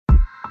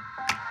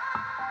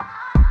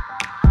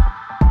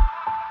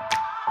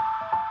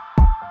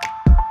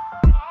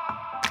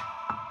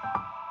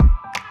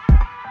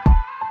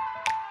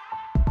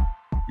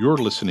You're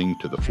listening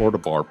to the Florida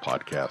Bar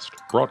Podcast,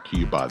 brought to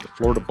you by the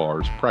Florida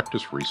Bar's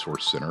Practice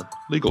Resource Center,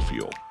 Legal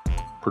Fuel,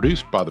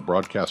 produced by the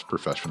broadcast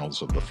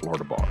professionals of the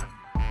Florida Bar.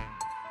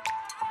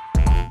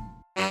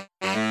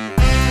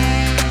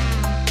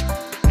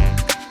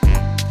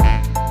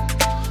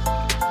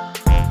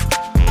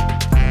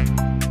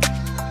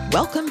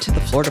 Welcome to the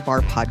Florida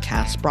Bar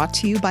Podcast, brought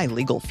to you by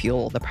Legal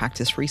Fuel, the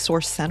Practice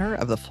Resource Center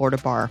of the Florida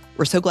Bar.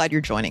 We're so glad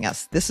you're joining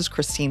us. This is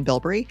Christine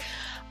Bilbrey.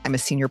 I'm a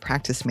senior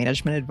practice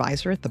management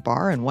advisor at the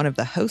bar and one of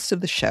the hosts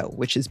of the show,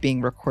 which is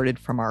being recorded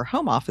from our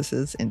home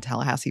offices in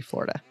Tallahassee,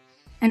 Florida.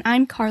 And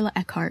I'm Carla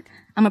Eckhart.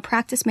 I'm a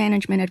practice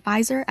management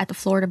advisor at the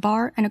Florida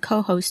Bar and a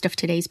co-host of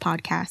today's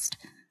podcast.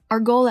 Our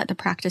goal at the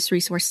Practice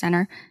Resource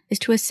Center is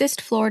to assist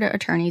Florida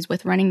attorneys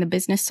with running the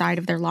business side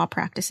of their law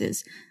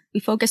practices. We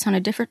focus on a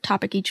different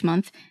topic each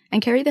month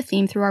and carry the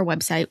theme through our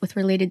website with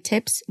related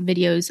tips,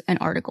 videos, and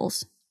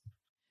articles.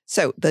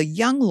 So the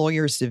Young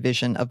Lawyers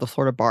Division of the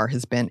Florida Bar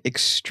has been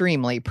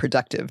extremely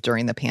productive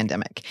during the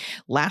pandemic.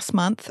 Last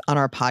month on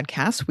our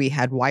podcast, we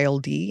had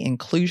YLD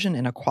Inclusion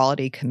and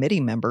Equality Committee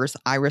members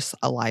Iris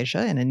Elijah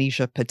and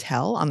Anisha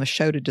Patel on the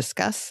show to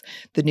discuss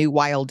the new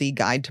YLD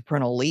Guide to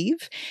Parental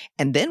Leave.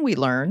 And then we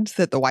learned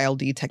that the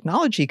YLD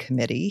Technology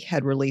Committee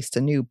had released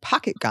a new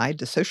pocket guide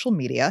to social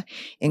media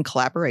in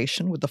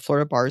collaboration with the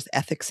Florida Bar's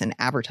Ethics and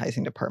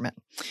Advertising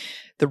Department.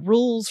 The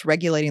rules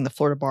regulating the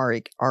Florida Bar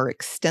are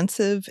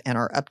extensive and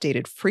are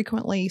updated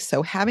frequently,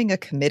 so having a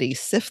committee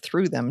sift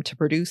through them to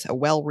produce a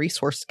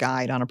well-resourced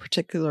guide on a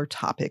particular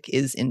topic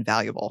is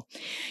invaluable.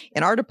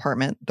 In our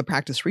department, the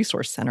Practice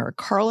Resource Center,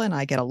 Carla and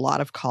I get a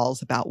lot of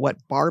calls about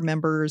what bar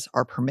members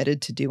are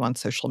permitted to do on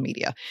social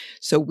media,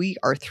 so we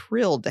are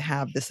thrilled to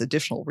have this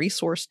additional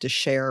resource to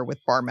share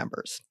with bar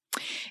members.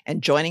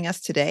 And joining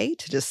us today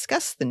to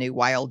discuss the new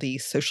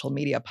YLD Social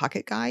Media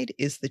Pocket Guide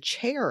is the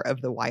chair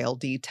of the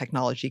YLD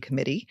Technology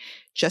Committee,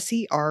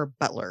 Jesse R.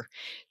 Butler.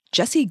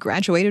 Jesse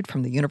graduated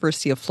from the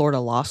University of Florida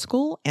Law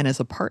School and is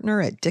a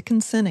partner at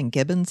Dickinson and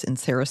Gibbons in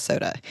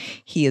Sarasota.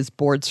 He is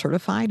board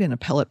certified in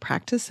appellate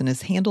practice and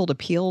has handled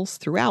appeals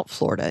throughout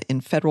Florida in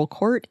federal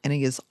court, and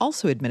he is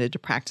also admitted to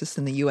practice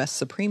in the U.S.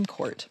 Supreme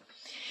Court.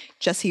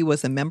 Jesse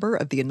was a member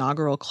of the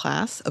inaugural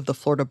class of the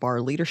Florida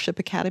Bar Leadership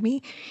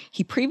Academy.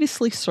 He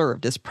previously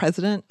served as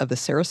president of the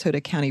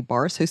Sarasota County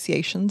Bar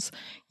Association's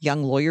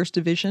Young Lawyers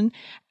Division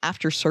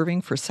after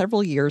serving for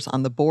several years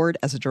on the board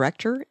as a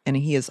director, and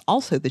he is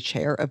also the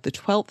chair of the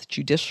 12th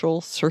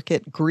Judicial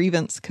Circuit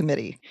Grievance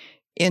Committee.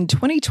 In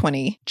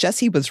 2020,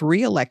 Jesse was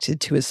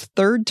reelected to his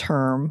third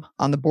term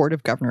on the Board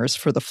of Governors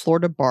for the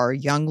Florida Bar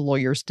Young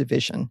Lawyers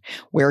Division,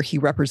 where he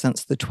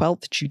represents the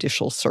 12th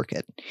Judicial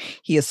Circuit.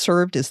 He has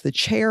served as the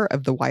chair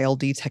of the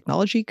YLD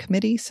Technology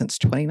Committee since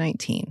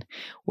 2019.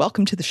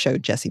 Welcome to the show,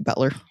 Jesse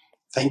Butler.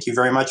 Thank you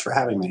very much for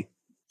having me.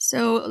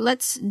 So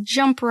let's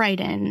jump right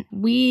in.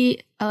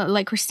 We,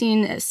 like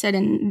Christine said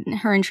in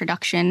her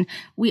introduction,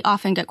 we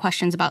often get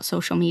questions about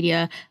social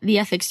media. The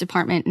ethics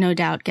department, no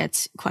doubt,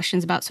 gets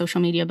questions about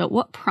social media, but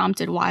what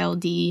prompted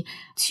YLD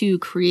to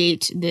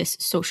create this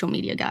social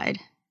media guide?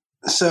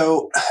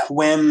 So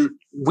when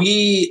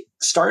we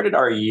started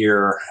our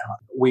year,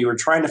 we were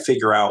trying to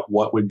figure out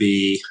what would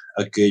be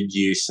a good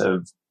use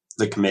of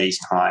the committee's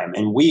time.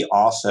 And we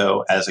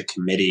also, as a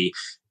committee,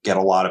 get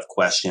a lot of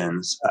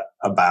questions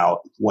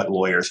about what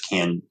lawyers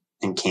can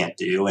and can't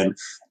do. And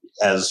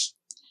as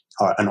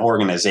an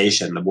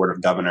organization, the Board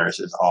of Governors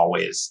is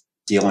always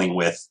dealing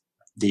with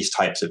these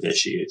types of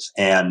issues.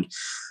 And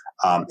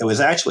it was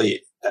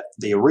actually,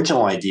 the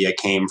original idea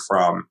came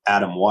from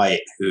Adam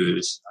White,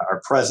 who's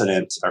our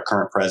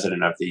current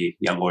president of the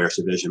Young Lawyers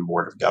Division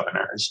Board of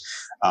Governors.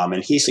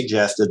 And he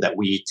suggested that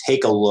we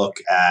take a look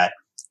at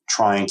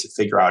trying to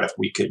figure out if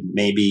we could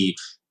maybe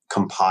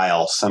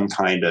compile some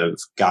kind of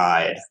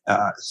guide.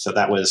 So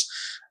that was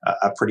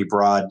a pretty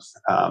broad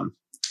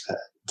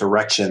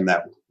direction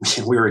that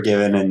we were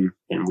given,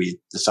 and we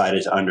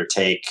decided to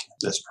undertake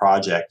this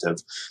project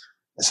of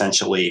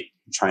essentially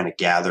trying to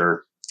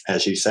gather,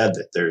 as you said,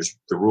 that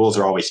the rules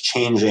are always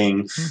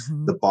changing.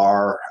 Mm-hmm. The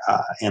bar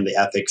and the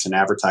ethics and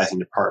advertising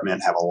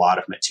department have a lot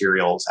of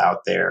materials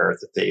out there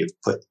that they've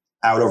put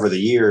out over the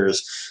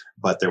years,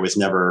 but there was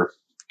never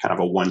kind of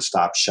a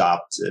one-stop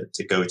shop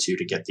to go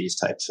to get these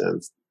types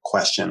of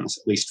questions,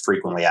 at least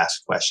frequently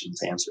asked questions,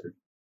 answered.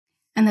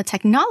 And the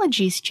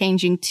technology's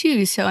changing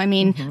too. So, I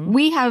mean,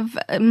 we have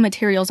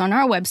materials on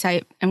our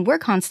website and we're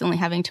constantly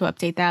having to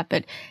update that.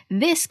 But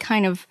this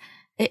kind of,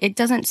 it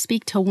doesn't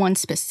speak to one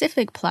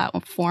specific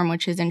platform,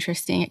 which is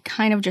interesting. It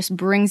kind of just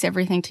brings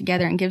everything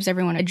together and gives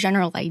everyone a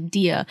general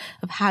idea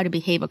of how to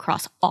behave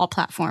across all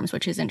platforms,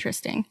 which is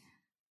interesting.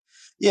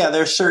 Yeah,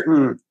 there's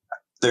certain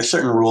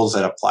rules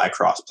that apply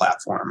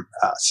cross-platform,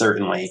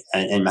 certainly.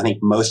 And I think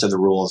most of the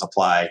rules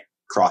apply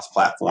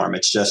cross-platform.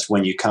 It's just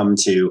when you come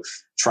to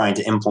trying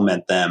to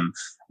implement them,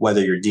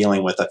 whether you're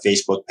dealing with a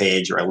Facebook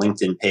page or a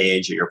LinkedIn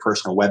page or your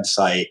personal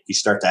website, you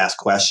start to ask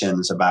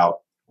questions about,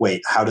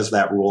 wait, how does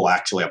that rule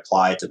actually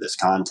apply to this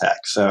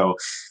context? So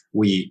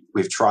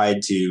we've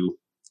tried to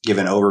give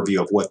an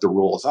overview of what the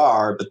rules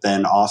are, but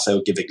then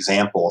also give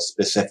examples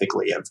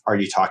specifically of, are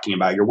you talking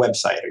about your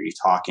website? Are you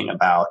talking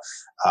about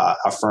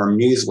a firm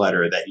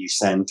newsletter that you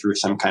send through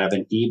some kind of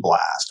an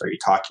e-blast? Are you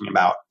talking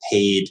about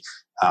paid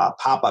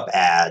pop-up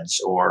ads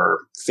or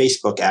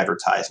Facebook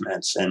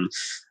advertisements? And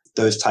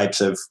those types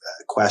of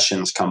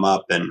questions come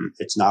up, and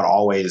it's not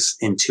always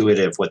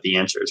intuitive what the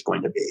answer is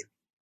going to be.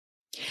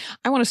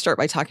 I want to start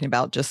by talking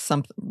about just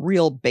some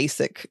real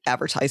basic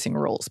advertising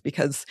rules,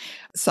 because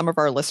some of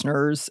our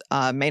listeners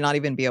may not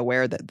even be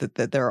aware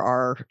that there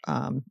are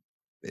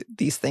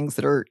these things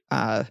that are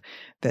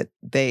that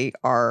they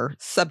are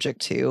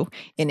subject to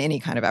in any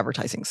kind of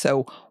advertising.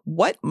 So,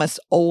 what must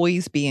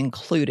always be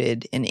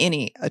included in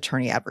any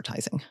attorney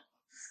advertising?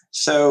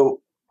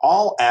 So,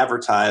 all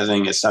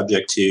advertising is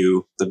subject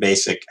to the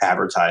basic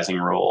advertising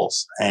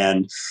rules.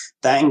 And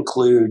that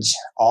includes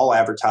all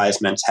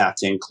advertisements have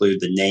to include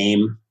the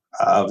name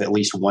of at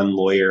least one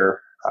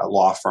lawyer, a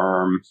law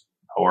firm,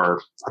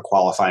 or a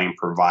qualifying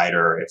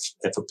provider,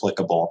 if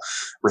applicable,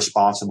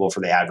 responsible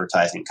for the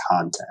advertising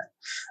content.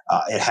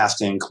 It has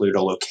to include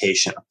a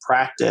location of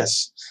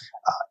practice.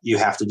 You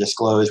have to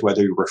disclose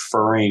whether you're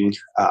referring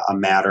a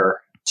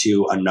matter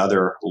to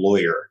another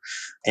lawyer.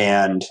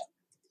 And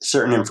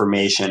certain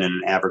information in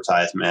an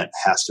advertisement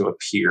has to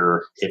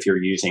appear if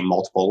you're using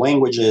multiple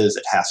languages.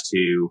 It has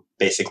to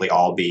basically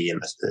all be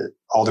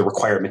all the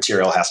required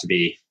material has to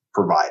be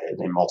provided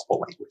in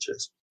multiple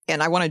languages.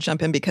 And I want to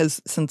jump in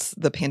because since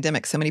the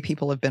pandemic, so many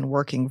people have been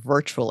working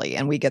virtually,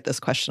 and we get this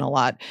question a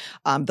lot.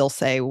 They'll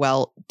say,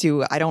 well,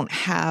 I don't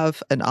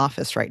have an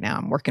office right now.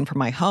 I'm working from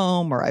my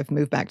home, or I've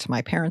moved back to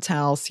my parents'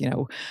 house,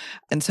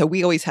 And so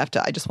we always have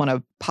to, I just want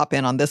to pop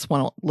in on this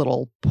one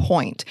little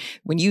point.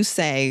 When you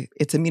say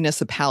it's a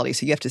municipality,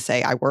 so you have to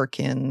say, I work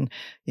in,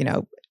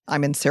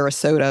 I'm in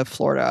Sarasota,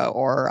 Florida,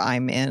 or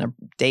I'm in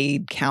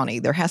Dade County.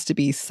 There has to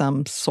be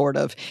some sort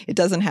of, it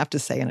doesn't have to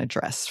say an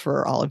address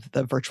for all of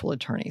the virtual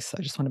attorneys. So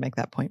I just want to make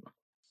that point.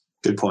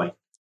 Good point.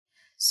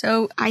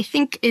 So I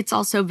think it's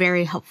also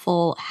very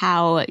helpful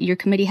how your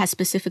committee has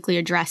specifically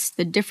addressed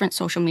the different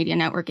social media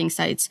networking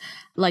sites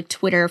like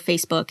Twitter,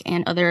 Facebook,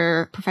 and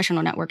other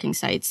professional networking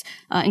sites,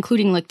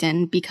 including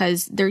LinkedIn,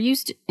 because they're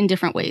used in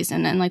different ways.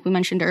 And then, like we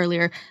mentioned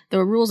earlier,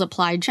 the rules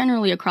apply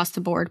generally across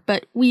the board,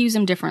 but we use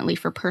them differently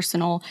for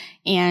personal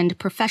and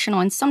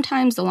professional. And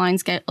sometimes the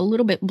lines get a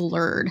little bit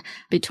blurred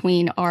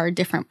between our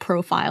different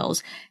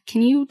profiles.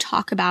 Can you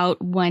talk about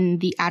when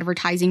the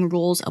advertising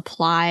rules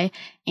apply?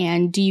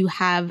 And do you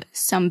have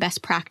some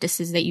best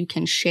practices that you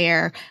can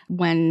share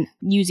when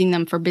using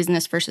them for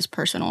business versus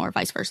personal or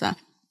vice versa?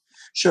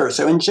 Sure.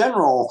 So in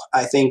general,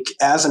 I think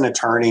as an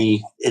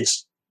attorney,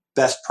 it's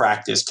best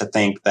practice to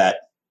think that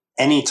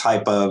any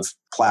type of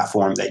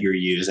platform that you're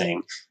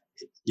using,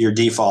 your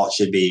default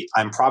should be,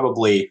 I'm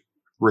probably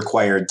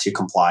required to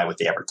comply with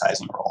the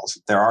advertising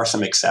rules. There are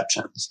some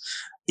exceptions.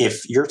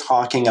 If you're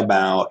talking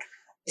about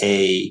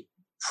a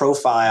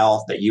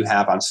profile that you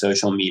have on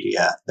social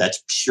media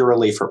that's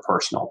purely for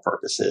personal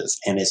purposes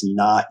and is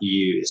not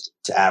used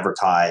to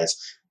advertise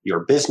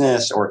your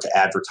business or to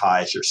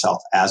advertise yourself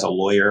as a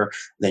lawyer,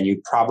 then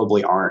you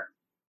probably aren't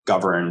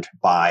governed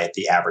by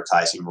the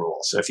advertising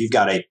rules. So if you've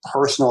got a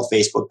personal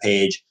Facebook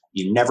page,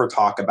 you never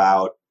talk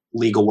about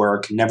legal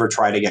work, never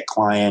try to get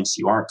clients,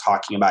 you aren't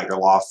talking about your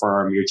law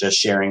firm, you're just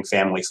sharing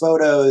family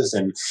photos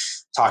and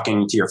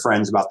talking to your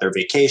friends about their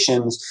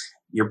vacations,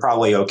 you're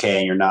probably okay,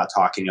 and you're not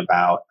talking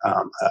about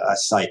a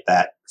site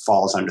that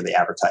falls under the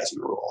advertising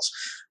rules.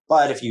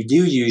 But if you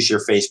do use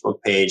your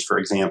Facebook page, for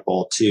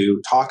example,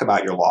 to talk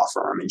about your law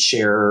firm and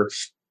share,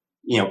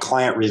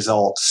 client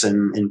results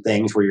and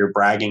things where you're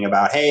bragging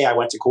about, hey, I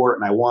went to court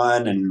and I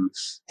won, and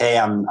hey,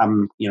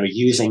 I'm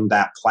using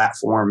that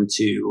platform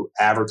to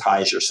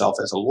advertise yourself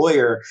as a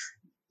lawyer,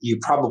 you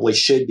probably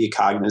should be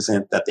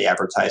cognizant that the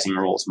advertising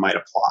rules might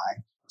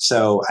apply.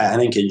 So I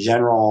think in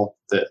general,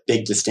 the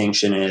big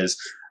distinction is,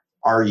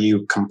 are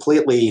you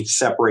completely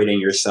separating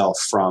yourself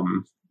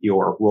from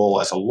your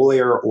role as a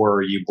lawyer, or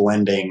are you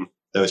blending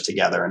those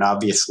together? And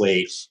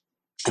obviously,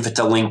 if it's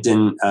a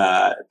LinkedIn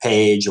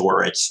page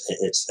or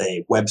it's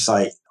a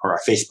website or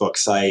a Facebook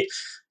site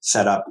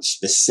set up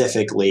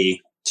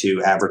specifically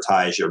to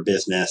advertise your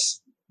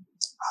business,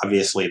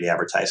 obviously the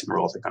advertising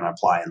rules are going to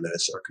apply in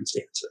those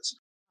circumstances.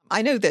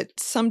 I know that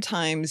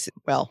sometimes,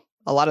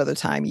 a lot of the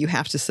time, you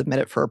have to submit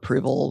it for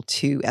approval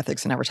to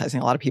ethics and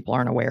advertising. A lot of people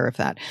aren't aware of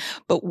that.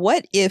 But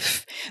what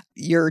if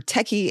you're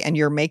techie and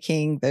you're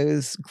making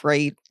those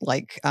great,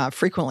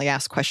 frequently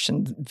asked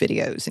questions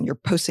videos and you're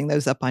posting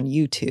those up on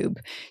YouTube?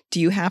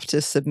 Do you have to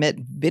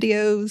submit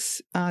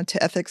videos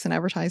to ethics and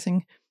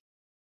advertising?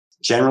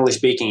 Generally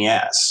speaking,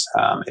 yes.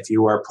 If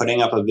you are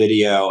putting up a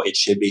video, it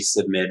should be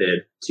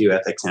submitted to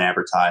ethics and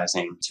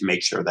advertising to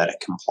make sure that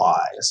it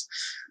complies.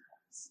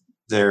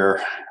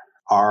 There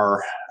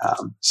are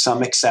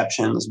some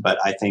exceptions, but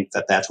I think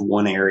that that's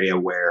one area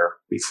where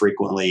we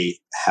frequently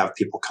have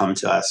people come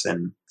to us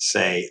and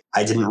say,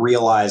 I didn't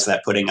realize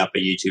that putting up a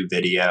YouTube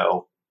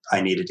video, I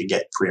needed to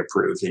get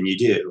pre-approved. And you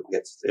do.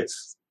 If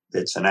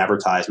it's an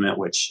advertisement,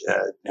 which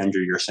under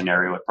your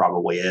scenario it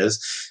probably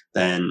is,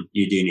 then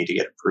you do need to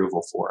get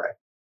approval for it.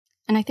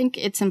 And I think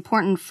it's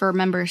important for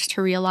members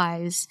to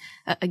realize,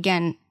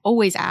 again,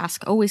 always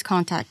ask, always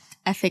contact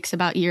ethics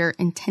about your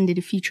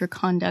intended future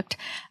conduct.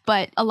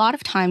 But a lot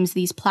of times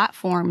these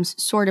platforms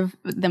sort of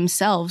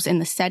themselves in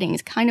the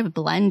settings kind of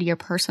blend your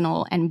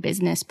personal and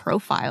business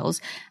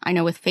profiles. I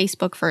know with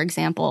Facebook, for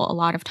example, a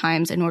lot of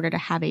times in order to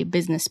have a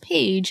business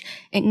page,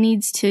 it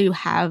needs to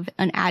have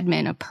an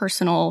admin, a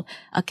personal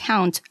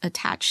account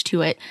attached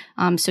to it.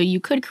 So you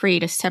could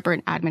create a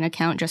separate admin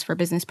account just for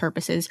business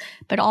purposes,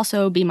 but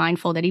also be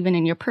mindful that even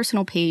in your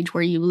personal page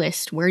where you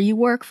list where you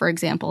work, for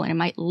example, and it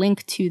might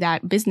link to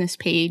that business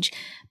page,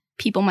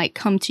 people might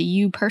come to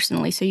you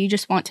personally. So you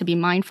just want to be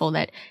mindful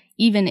that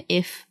even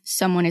if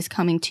someone is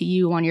coming to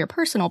you on your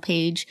personal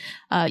page,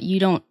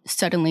 you don't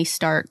suddenly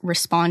start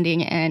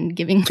responding and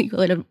giving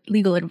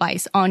legal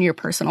advice on your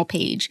personal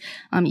page.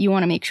 You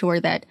want to make sure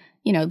that,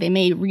 they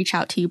may reach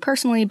out to you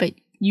personally, but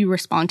you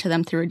respond to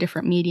them through a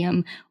different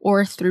medium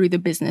or through the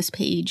business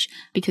page,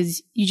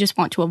 because you just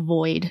want to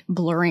avoid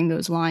blurring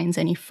those lines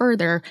any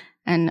further.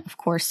 And of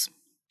course,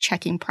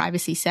 checking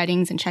privacy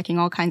settings and checking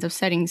all kinds of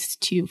settings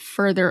to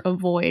further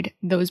avoid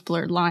those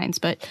blurred lines.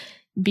 But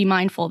be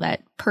mindful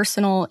that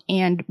personal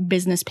and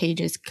business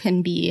pages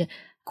can be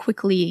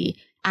quickly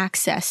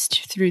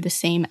accessed through the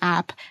same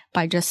app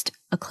by just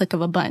a click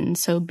of a button.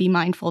 So be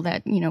mindful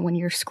that, when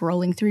you're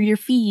scrolling through your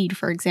feed,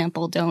 for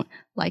example, don't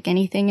like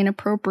anything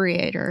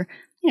inappropriate or,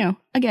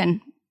 again,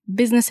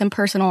 business and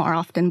personal are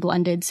often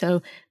blended.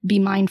 So be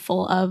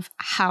mindful of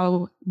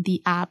how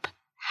the app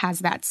has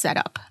that set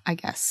up, I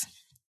guess.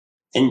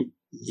 And,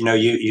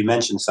 you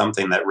mentioned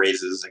something that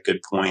raises a good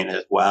point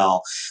as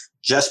well.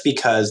 Just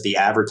because the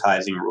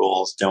advertising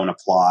rules don't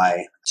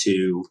apply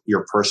to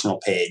your personal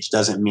page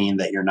doesn't mean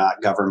that you're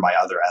not governed by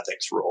other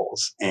ethics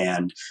rules.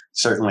 And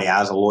certainly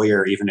as a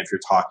lawyer, even if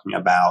you're talking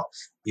about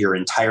your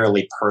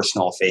entirely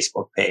personal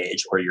Facebook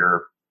page or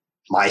your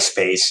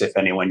MySpace, if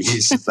anyone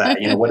uses that,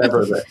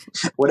 whatever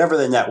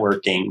the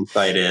networking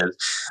site is.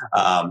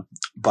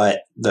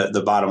 But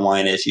the bottom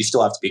line is you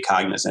still have to be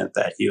cognizant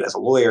that you, as a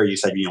lawyer, you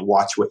said,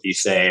 watch what you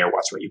say or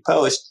watch what you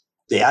post.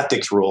 The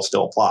ethics rules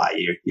still apply.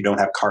 You don't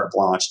have carte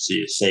blanche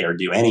to say or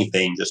do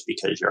anything just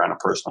because you're on a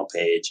personal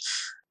page.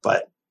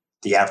 But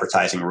the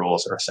advertising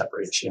rules are a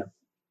separate issue.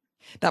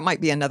 That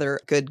might be another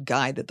good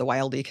guide that the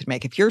YLD could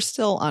make. If you're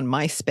still on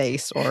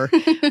MySpace or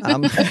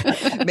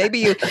maybe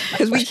you,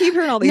 because we keep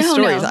hearing all these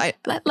stories.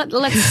 No.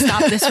 Let's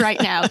stop this right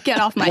now. Get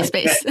off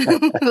MySpace.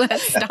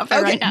 Let's stop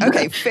it right now.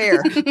 Okay,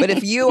 fair. But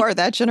if you are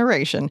that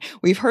generation,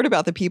 we've heard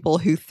about the people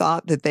who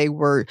thought that they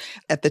were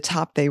at the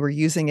top, they were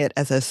using it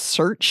as a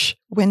search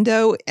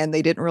window and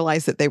they didn't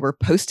realize that they were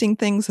posting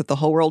things that the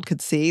whole world could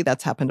see.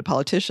 That's happened to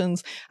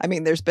politicians. I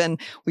mean,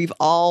 we've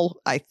all,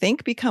 I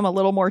think, become a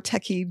little more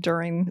techie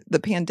during the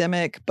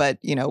pandemic. But,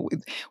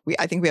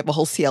 I think we have a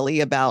whole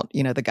CLE about,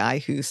 the guy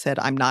who said,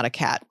 I'm not a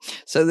cat.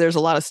 So there's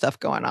a lot of stuff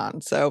going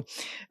on. So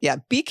yeah,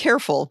 be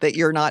careful that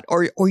you're not,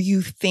 or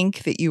you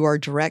think that you are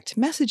direct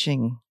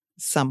messaging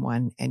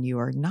someone and you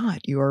are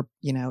not. You are,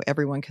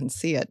 everyone can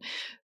see it.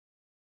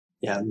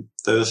 Yeah,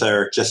 those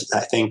are just,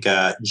 I think,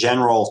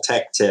 general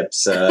tech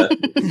tips in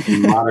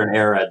the modern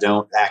era.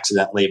 Don't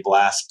accidentally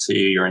blast to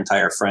your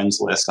entire friends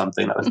list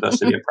something that was supposed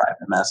to be a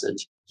private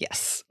message.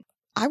 Yes.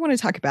 I want to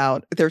talk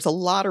about, there's a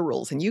lot of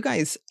rules, and you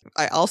guys,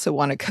 I also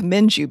want to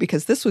commend you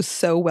because this was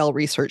so well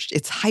researched.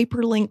 It's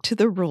hyperlinked to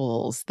the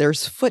rules.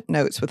 There's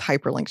footnotes with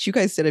hyperlinks. You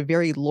guys did a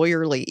very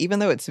lawyerly, even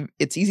though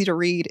it's easy to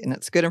read and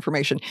it's good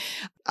information.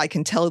 I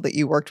can tell that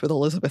you worked with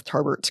Elizabeth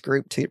Tarbert's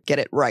group to get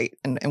it right,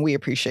 and we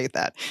appreciate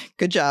that.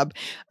 Good job.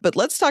 But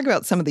let's talk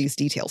about some of these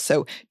details.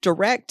 So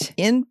direct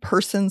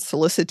in-person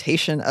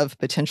solicitation of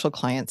potential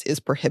clients is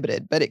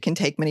prohibited, but it can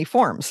take many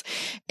forms.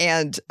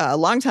 And a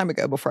long time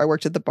ago, before I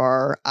worked at the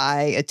bar,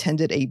 I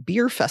attended a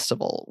beer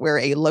festival where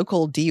a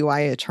local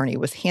DUI attorney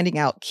was handing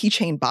out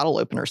keychain bottle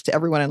openers to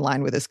everyone in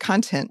line with his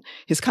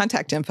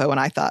contact info. And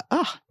I thought,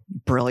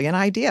 brilliant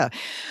idea.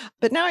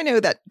 But now I know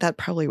that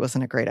probably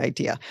wasn't a great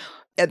idea.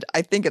 And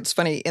I think it's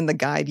funny, in the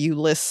guide, you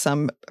list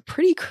some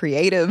pretty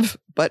creative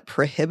but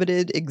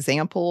prohibited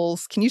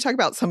examples. Can you talk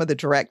about some of the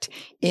direct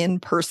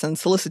in-person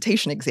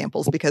solicitation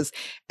examples? Because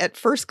at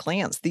first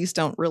glance, these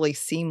don't really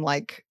seem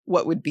like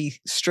what would be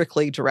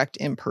strictly direct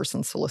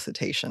in-person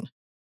solicitation.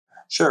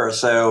 Sure.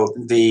 So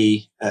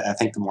I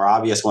think the more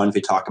obvious ones we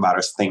talk about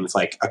are things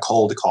like a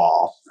cold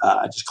call,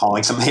 just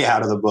calling somebody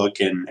out of the book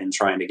and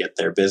trying to get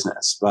their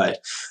business. But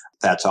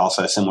that's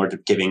also similar to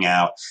giving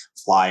out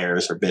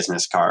flyers or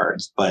business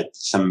cards. But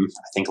some,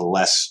 I think,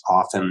 less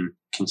often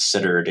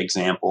considered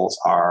examples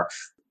are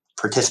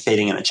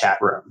participating in a chat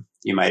room.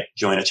 You might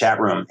join a chat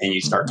room and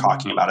you start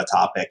talking about a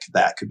topic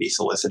that could be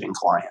soliciting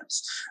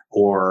clients,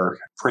 or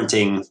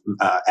printing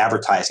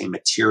advertising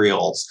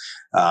materials.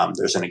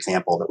 There's an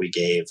example that we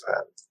gave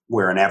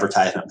where an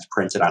advertisement was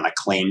printed on a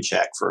claim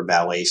check for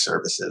valet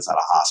services at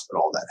a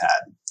hospital that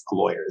had a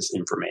lawyer's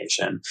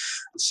information.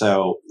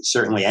 So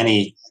certainly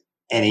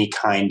any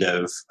kind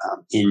of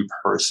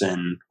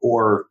in-person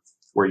or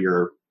where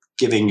you're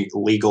giving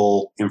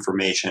legal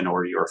information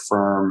or your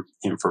firm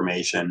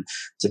information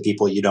to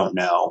people you don't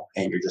know,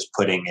 and you're just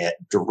putting it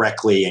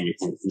directly, and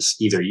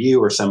either you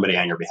or somebody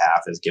on your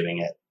behalf is giving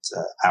it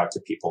out to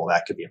people,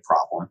 that could be a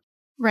problem.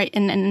 Right.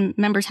 And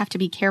members have to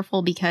be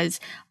careful because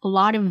a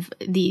lot of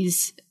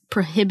these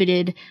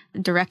prohibited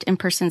direct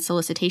in-person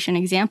solicitation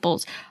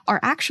examples are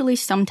actually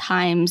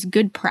sometimes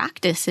good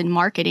practice in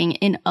marketing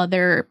in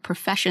other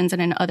professions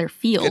and in other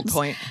fields. Good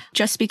point.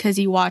 Just because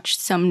you watch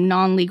some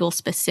non-legal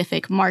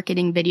specific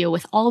marketing video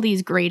with all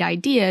these great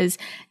ideas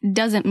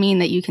doesn't mean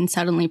that you can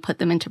suddenly put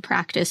them into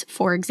practice.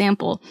 For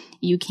example,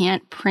 you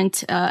can't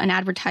print an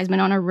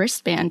advertisement on a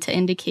wristband to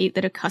indicate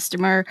that a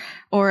customer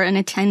or an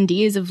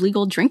attendee is of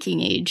legal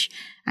drinking age.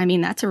 I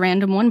mean, that's a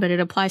random one, but it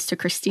applies to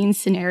Christine's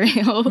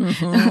scenario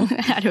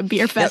at a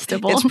beer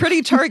festival. It's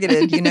pretty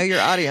targeted. You know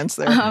your audience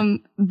there.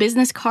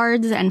 Business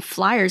cards and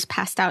flyers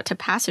passed out to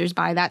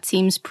passersby. That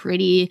seems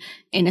pretty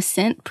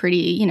innocent,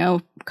 pretty,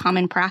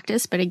 common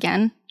practice. But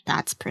again,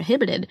 that's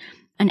prohibited.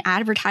 An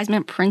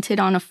advertisement printed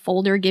on a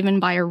folder given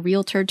by a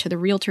realtor to the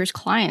realtor's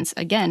clients.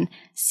 Again,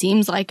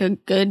 seems like a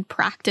good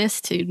practice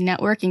to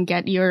network and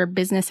get your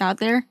business out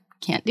there.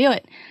 Can't do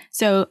it.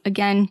 So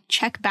again,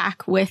 check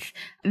back with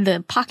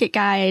the Pocket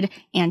Guide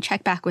and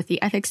check back with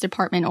the ethics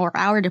department or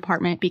our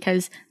department,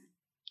 because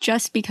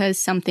just because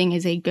something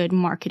is a good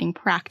marketing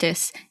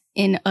practice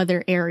in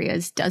other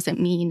areas doesn't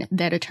mean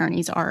that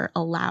attorneys are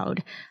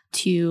allowed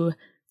to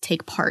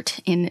take part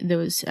in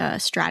those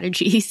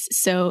strategies.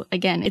 So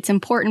again, it's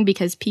important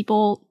because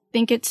people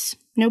think it's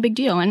no big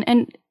deal.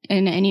 And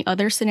in any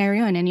other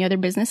scenario, in any other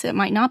business, it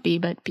might not be.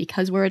 But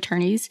because we're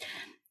attorneys,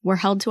 we're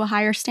held to a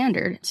higher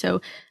standard. So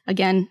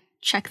again,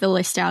 check the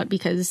list out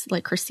because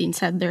like Christine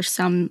said, there's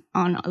some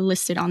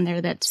listed on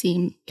there that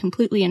seem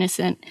completely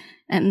innocent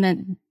and that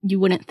you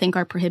wouldn't think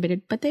are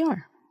prohibited, but they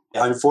are.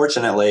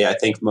 Unfortunately, I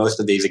think most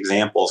of these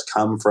examples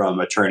come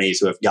from attorneys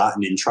who have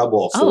gotten in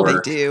trouble for they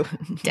do.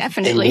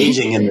 Definitely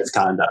engaging in this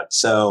conduct.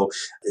 So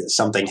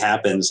something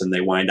happens and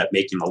they wind up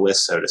making the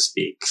list, so to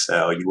speak.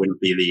 So you wouldn't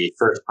be the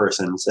first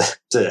person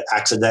to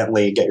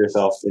accidentally get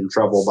yourself in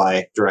trouble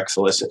by direct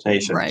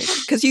solicitation. Right.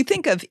 Because you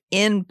think of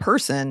in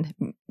person,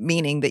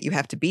 meaning that you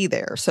have to be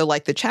there. So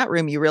like the chat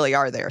room, you really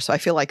are there. So I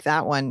feel like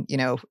that one,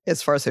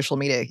 as far as social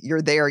media,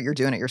 you're there, you're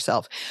doing it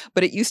yourself.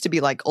 But it used to be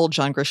like old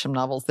John Grisham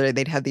novels.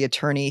 They'd have the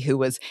attorney who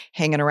was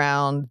hanging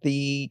around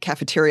the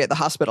cafeteria at the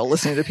hospital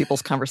listening to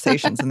people's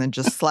conversations and then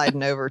just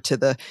sliding over to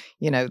the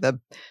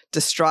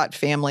distraught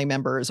family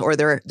members, or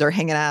they're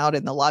hanging out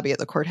in the lobby at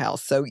the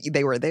courthouse. So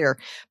they were there.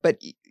 But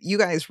you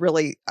guys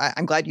really,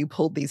 I'm glad you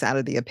pulled these out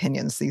of the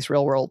opinions, these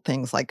real world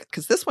things, like,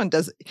 because this one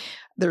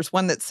there's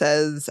one that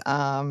says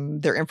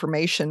their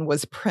information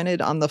was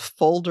printed on the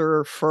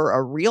folder for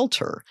a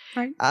realtor.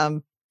 Right.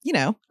 I'm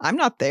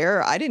not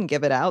there. I didn't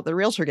give it out. The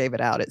realtor gave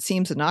it out. It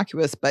seems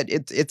innocuous, but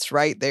it's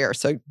right there.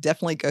 So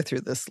definitely go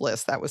through this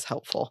list. That was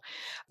helpful.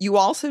 You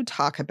also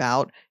talk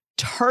about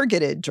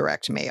targeted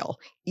direct mail,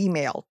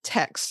 email,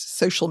 text,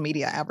 social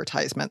media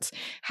advertisements.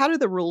 How do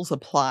the rules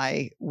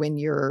apply when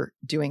you're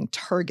doing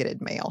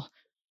targeted mail?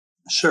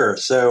 Sure.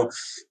 So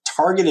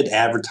targeted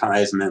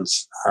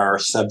advertisements are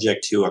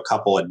subject to a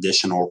couple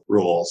additional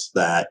rules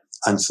that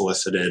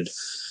unsolicited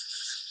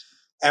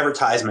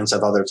advertisements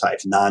of other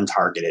types,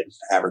 non-targeted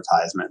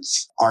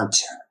advertisements, aren't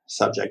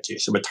subject to.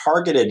 So a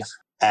targeted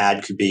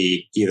ad could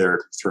be either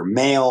through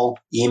mail,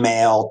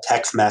 email,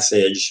 text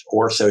message,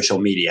 or social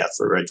media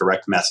through a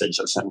direct message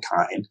of some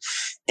kind.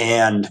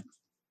 And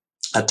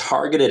a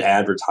targeted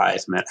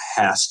advertisement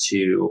has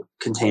to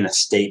contain a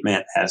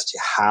statement as to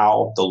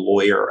how the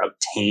lawyer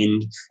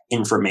obtained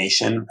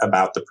information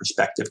about the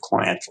prospective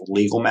client's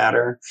legal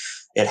matter.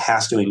 It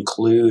has to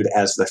include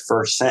as the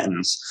first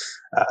sentence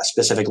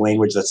specific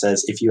language that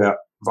says, if you have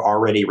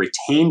already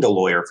retained a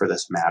lawyer for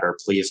this matter,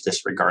 please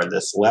disregard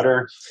this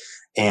letter.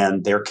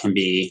 And there can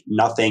be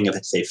nothing, if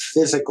it's a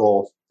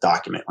physical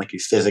document, like you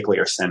physically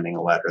are sending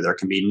a letter, there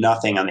can be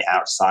nothing on the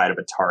outside of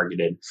a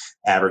targeted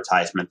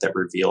advertisement that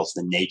reveals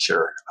the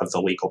nature of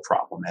the legal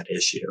problem at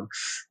issue.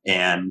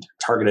 And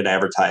targeted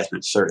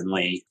advertisements,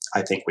 certainly,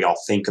 I think we all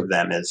think of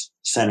them as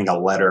sending a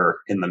letter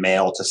in the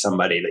mail to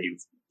somebody that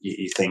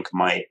you think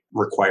might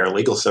require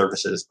legal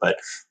services, but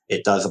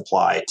it does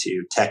apply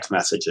to text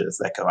messages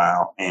that go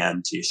out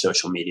and to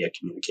social media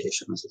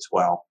communications as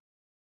well.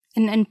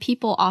 And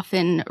people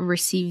often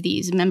receive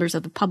these, members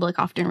of the public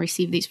often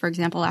receive these, for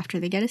example, after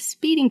they get a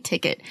speeding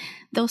ticket.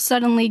 They'll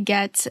suddenly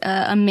get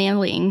a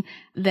mailing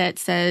that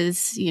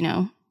says,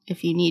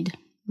 if you need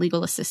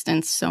legal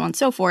assistance, so on and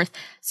so forth.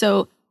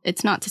 So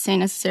it's not to say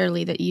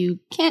necessarily that you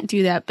can't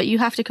do that, but you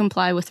have to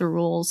comply with the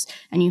rules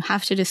and you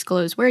have to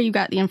disclose where you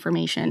got the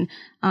information.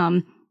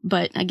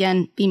 But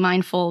again, be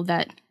mindful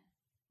that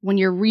when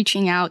you're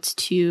reaching out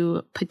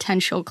to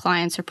potential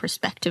clients or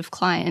prospective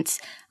clients,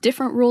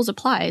 different rules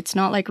apply. It's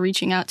not like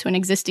reaching out to an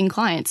existing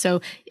client. So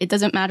it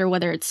doesn't matter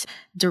whether it's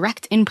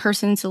direct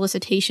in-person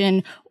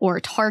solicitation or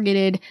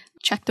targeted.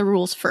 Check the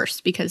rules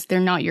first because they're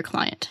not your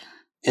client.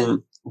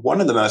 And one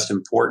of the most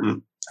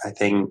important, I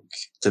think,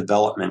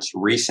 developments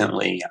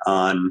recently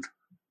on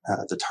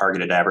the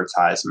targeted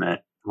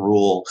advertisement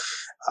rule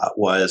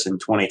was in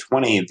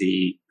 2020,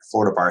 the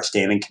Florida Bar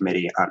Standing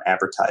Committee on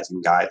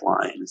Advertising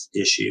Guidelines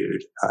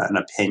issued an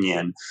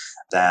opinion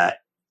that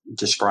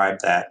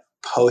described that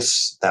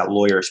posts that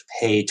lawyers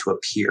pay to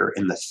appear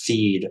in the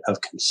feed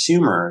of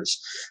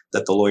consumers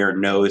that the lawyer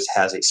knows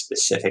has a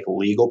specific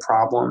legal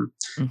problem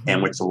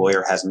and which the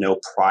lawyer has no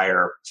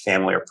prior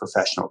family or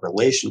professional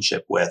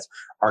relationship with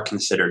are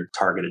considered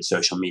targeted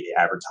social media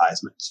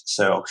advertisements.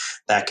 So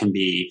that can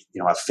be,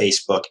 a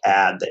Facebook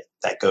ad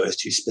that goes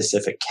to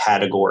specific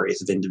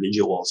categories of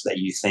individuals that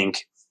you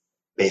think,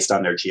 based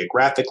on their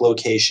geographic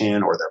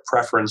location or their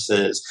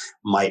preferences,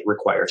 might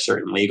require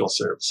certain legal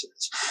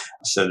services.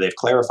 So they've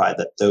clarified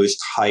that those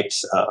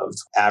types of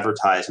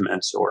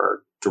advertisements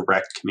or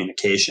direct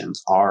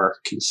communications are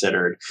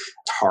considered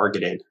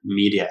targeted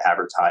media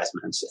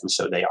advertisements. And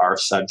so they are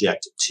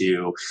subject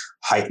to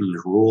heightened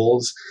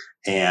rules.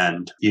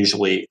 And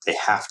usually they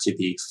have to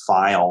be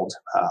filed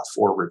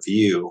for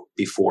review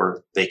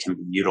before they can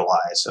be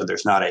utilized. So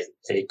there's not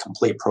a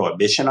complete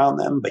prohibition on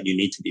them, but you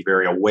need to be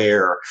very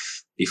aware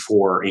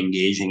before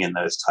engaging in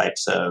those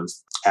types of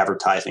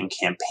advertising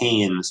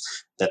campaigns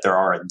that there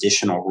are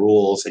additional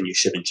rules, and you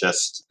shouldn't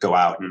just go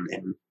out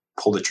and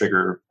pull the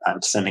trigger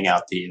on sending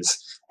out these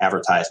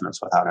advertisements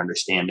without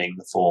understanding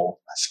the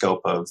full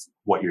scope of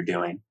what you're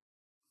doing.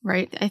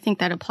 Right. I think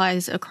that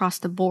applies across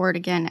the board.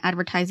 Again,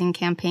 advertising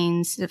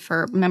campaigns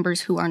for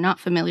members who are not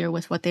familiar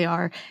with what they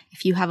are.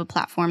 If you have a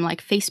platform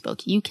like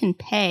Facebook, you can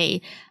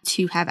pay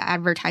to have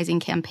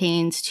advertising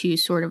campaigns to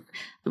sort of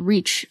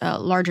reach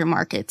larger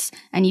markets.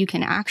 And you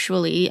can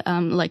actually,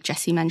 like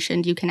Jesse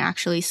mentioned, you can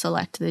actually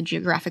select the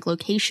geographic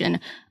location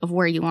of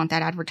where you want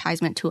that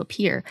advertisement to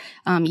appear.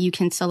 You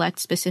can select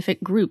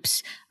specific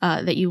groups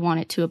that you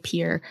want it to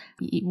appear,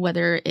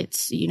 whether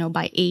it's,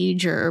 by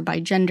age or by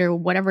gender,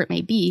 whatever it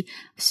may be.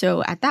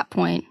 So at that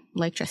point,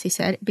 like Jesse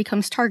said, it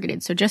becomes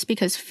targeted. So just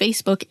because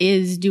Facebook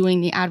is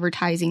doing the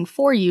advertising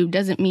for you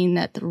doesn't mean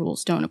that the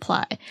rules don't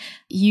apply.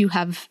 You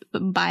have,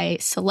 by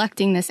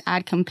selecting this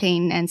ad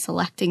campaign and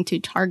selecting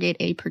to target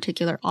a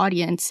particular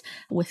audience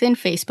within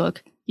Facebook,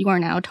 you are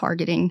now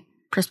targeting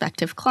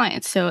prospective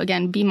clients. So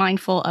again, be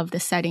mindful of the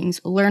settings,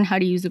 learn how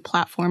to use the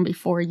platform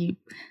before you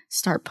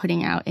start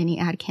putting out any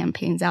ad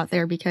campaigns out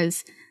there,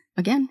 because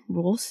again,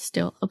 rules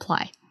still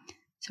apply.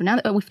 So now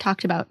that we've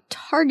talked about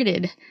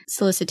targeted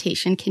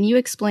solicitation, can you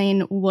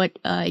explain what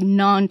a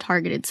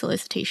non-targeted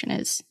solicitation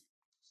is?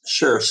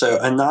 Sure. So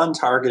a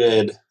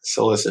non-targeted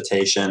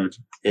solicitation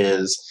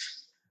is,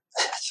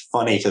 it's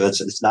funny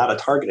because it's not a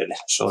targeted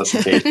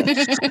solicitation.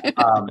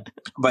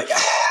 But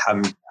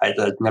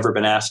I've never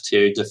been asked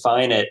to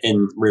define it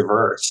in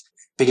reverse,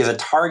 because a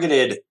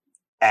targeted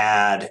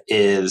ad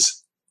is,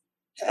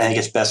 I think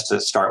it's best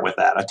to start with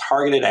that. A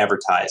targeted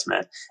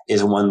advertisement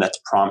is one that's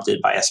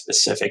prompted by a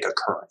specific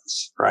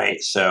occurrence,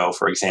 right? So,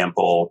 for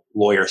example,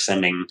 lawyer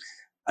sending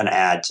an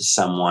ad to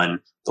someone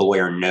the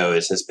lawyer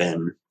knows has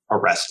been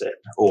arrested,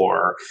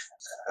 or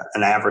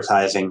an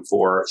advertising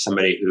for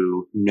somebody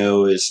who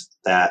knows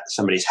that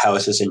somebody's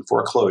house is in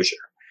foreclosure.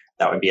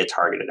 That would be a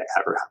targeted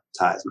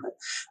advertisement.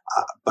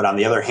 But on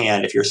the other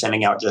hand, if you're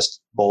sending out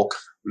just bulk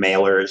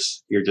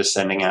mailers, you're just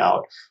sending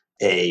out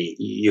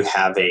you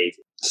have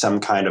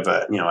some kind of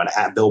an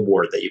ad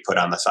billboard that you put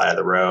on the side of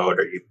the road,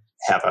 or you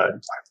have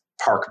a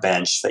park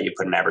bench that you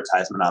put an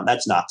advertisement on.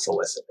 That's not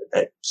solicited.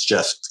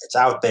 It's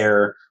out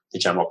there. The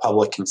general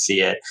public can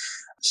see it.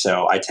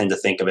 So I tend to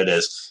think of it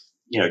as,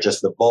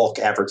 just the bulk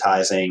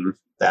advertising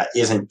that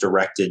isn't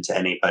directed to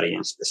anybody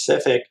in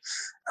specific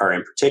or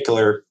in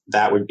particular.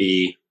 That would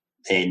be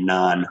a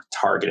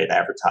non-targeted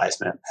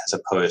advertisement as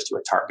opposed to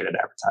a targeted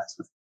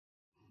advertisement.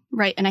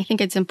 Right. And I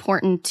think it's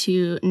important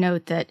to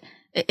note that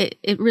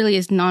it really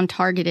is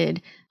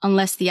non-targeted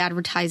unless the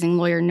advertising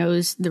lawyer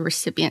knows the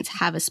recipients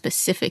have a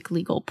specific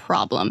legal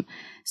problem.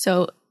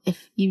 So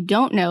if you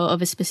don't know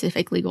of a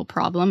specific legal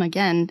problem,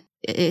 again,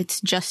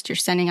 it's just you're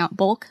sending out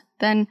bulk,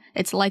 then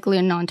it's likely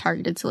a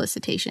non-targeted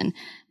solicitation.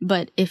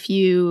 But if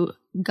you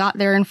got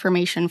their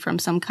information from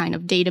some kind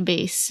of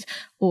database,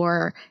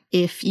 or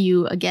if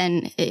you're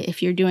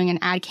doing an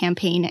ad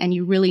campaign and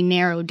you really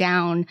narrow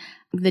down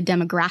the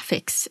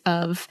demographics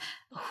of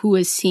who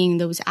is seeing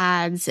those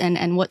ads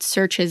and what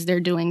searches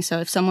they're doing. So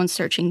if someone's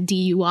searching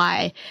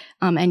DUI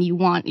and you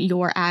want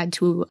your ad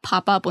to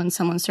pop up when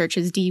someone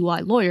searches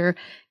DUI lawyer,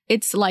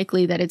 it's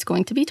likely that it's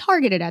going to be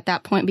targeted at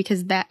that point,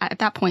 because at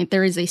that point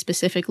there is a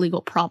specific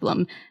legal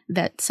problem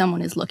that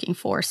someone is looking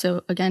for.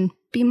 So again,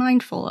 be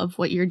mindful of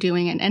what you're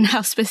doing and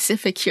how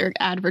specific your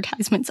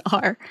advertisements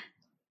are.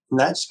 And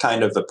that's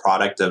kind of the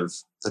product of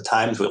the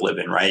times we live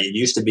in, right? It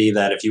used to be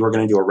that if you were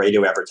going to do a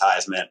radio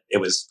advertisement, it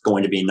was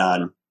going to be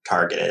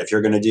non-targeted. If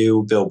you're going to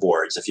do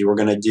billboards, if you were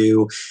going to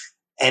do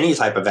any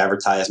type of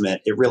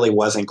advertisement, it really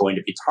wasn't going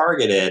to be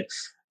targeted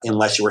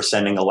unless you were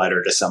sending a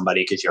letter to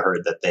somebody because you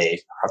heard that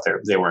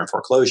they were in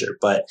foreclosure.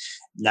 But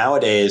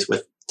nowadays,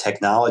 with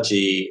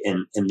technology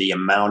and the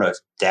amount of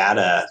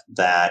data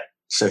that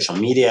social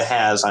media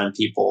has on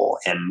people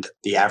and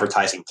the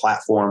advertising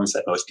platforms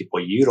that most people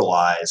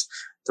utilize,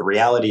 the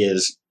reality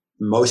is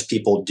most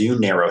people do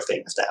narrow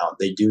things down.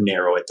 They do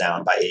narrow it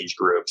down by age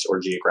groups or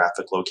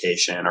geographic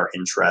location or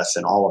interests,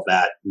 and all of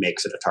that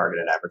makes it a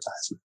targeted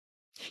advertisement.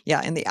 Yeah,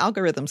 and the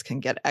algorithms can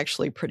get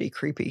actually pretty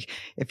creepy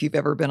if you've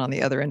ever been on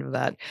the other end of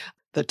that,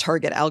 the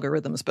target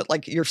algorithms. But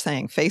like you're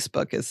saying,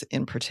 Facebook is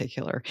in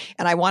particular.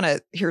 And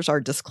here's our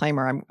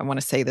disclaimer. I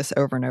want to say this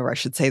over and over. I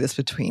should say this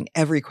between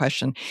every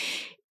question.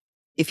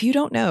 If you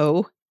don't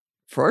know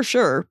for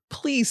sure,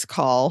 please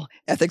call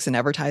Ethics in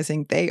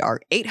Advertising. They are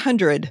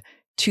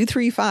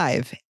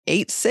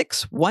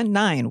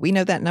 800-235-8619. We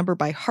know that number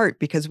by heart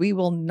because we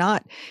will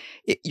not,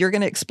 you're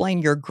going to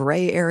explain your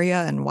gray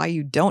area and why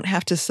you don't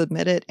have to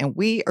submit it. And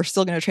we are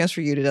still going to transfer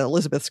you to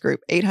Elizabeth's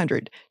group,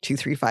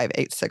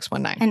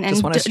 800-235-8619. And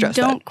just want to stress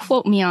don't that.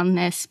 Quote me on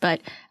this,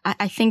 but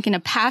I think in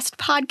a past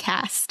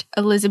podcast,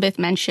 Elizabeth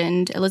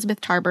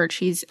Tarbert,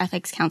 she's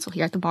ethics counsel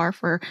here at the bar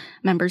for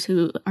members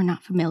who are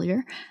not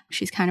familiar.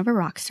 She's kind of a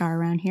rock star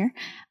around here.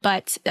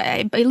 But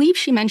I believe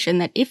she mentioned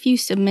that if you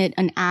submit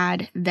an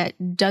ad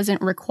that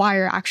doesn't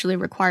actually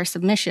require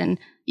submission,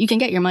 you can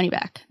get your money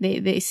back.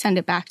 They send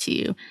it back to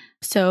you.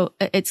 So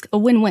it's a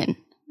win-win.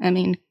 I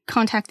mean,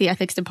 contact the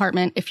ethics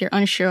department if you're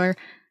unsure.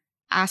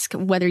 Ask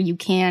whether you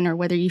can or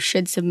whether you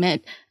should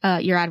submit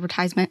your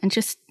advertisement, and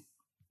just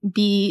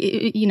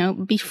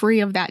be free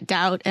of that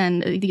doubt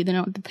and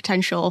the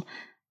potential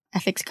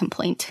ethics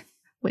complaint.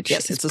 Which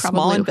yes, it's a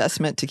small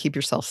investment to keep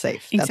yourself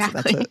safe.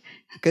 Exactly. That's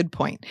a good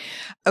point.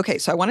 Okay,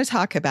 so I want to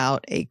talk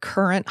about a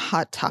current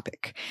hot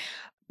topic.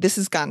 This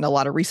has gotten a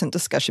lot of recent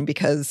discussion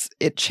because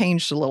it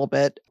changed a little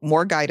bit.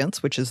 More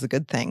guidance, which is a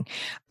good thing.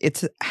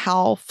 It's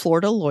how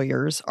Florida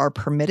lawyers are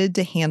permitted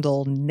to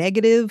handle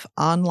negative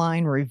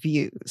online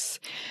reviews.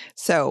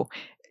 So,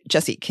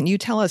 Jesse, can you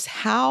tell us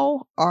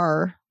how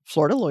are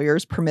Florida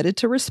lawyers permitted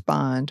to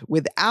respond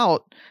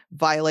without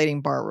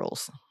violating bar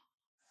rules?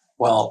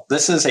 Well,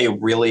 this is a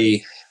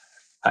really,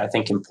 I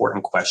think,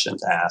 important question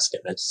to ask.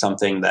 And it's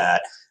something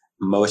that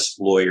most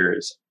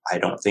lawyers, I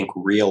don't think,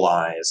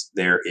 realize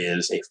there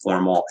is a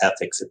formal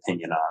ethics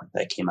opinion on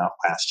that came out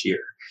last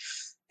year.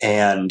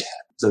 And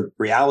the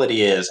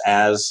reality is,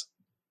 as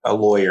a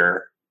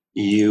lawyer,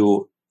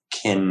 you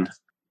can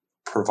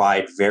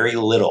provide very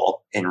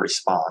little in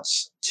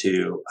response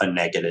to a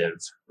negative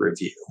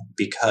review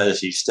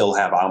because you still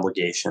have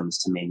obligations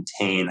to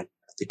maintain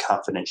the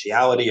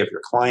confidentiality of your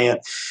client,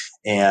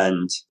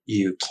 and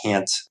you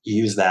can't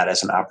use that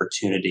as an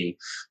opportunity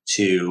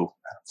to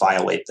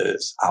violate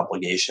those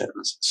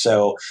obligations.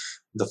 So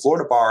the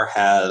Florida Bar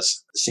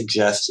has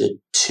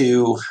suggested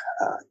two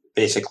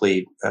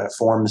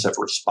forms of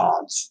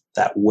response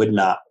that would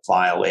not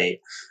violate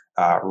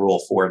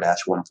Rule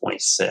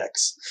 4-1.6.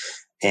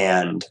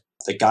 And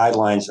the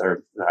guidelines,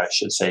 or I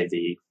should say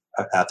the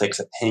ethics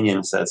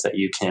opinion, says that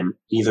you can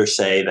either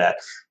say that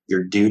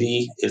your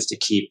duty is to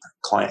keep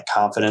client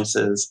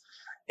confidences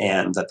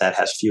and that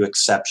has few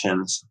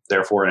exceptions.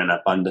 Therefore, in an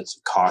abundance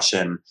of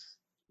caution,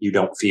 you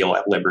don't feel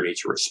at liberty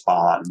to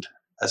respond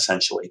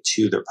essentially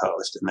to their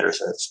post. And there's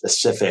a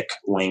specific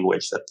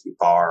language that the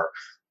bar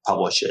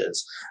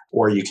publishes.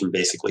 Or you can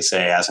basically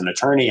say, as an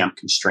attorney, I'm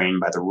constrained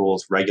by the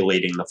rules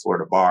regulating the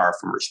Florida Bar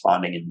from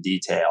responding in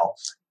detail,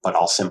 but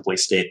I'll simply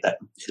state that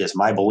it is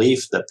my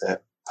belief that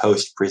the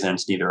post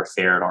presents neither a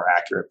fair nor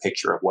accurate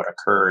picture of what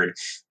occurred,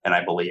 and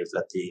I believe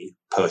that the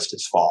post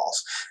is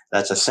false.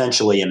 That's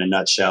essentially, in a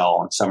nutshell,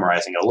 and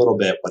summarizing a little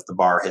bit, what the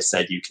bar has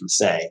said you can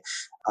say.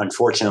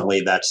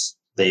 Unfortunately,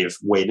 they've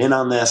weighed in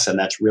on this, and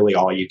that's really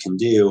all you can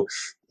do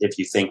if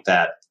you think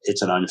that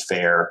it's an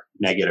unfair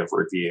negative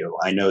review.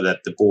 I know that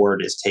the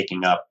board is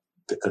taking up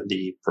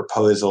the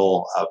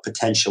proposal of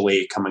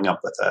potentially coming up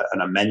with an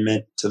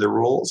amendment to the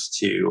rules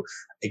to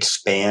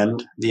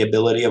expand the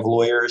ability of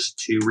lawyers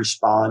to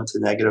respond to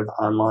negative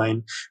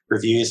online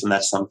reviews. And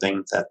that's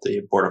something that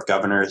the Board of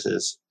Governors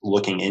is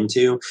looking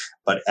into.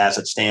 But as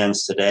it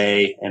stands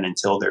today, and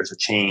until there's a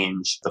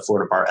change, the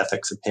Florida Bar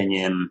Ethics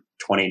Opinion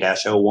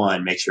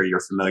 20-01, make sure you're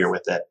familiar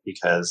with it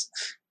because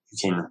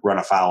you can run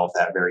afoul of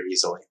that very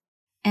easily.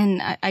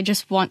 And I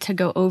just want to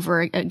go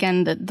over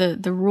again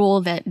the rule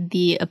that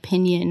the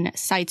opinion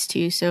cites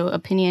to. So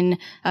opinion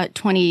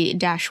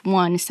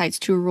 20-1 cites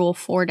to Rule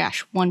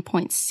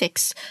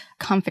 4-1.6,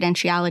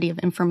 confidentiality of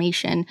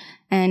information.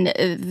 And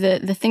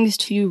the things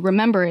to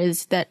remember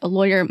is that a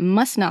lawyer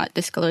must not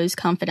disclose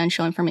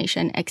confidential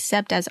information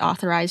except as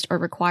authorized or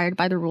required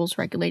by the rules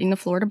regulating the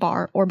Florida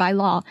Bar or by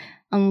law,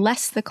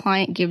 unless the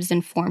client gives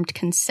informed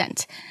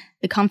consent.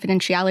 The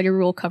confidentiality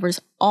rule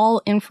covers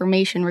all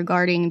information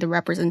regarding the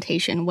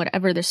representation,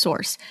 whatever the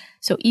source.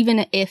 So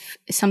even if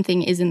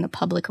something is in the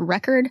public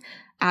record,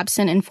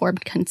 absent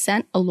informed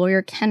consent, a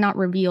lawyer cannot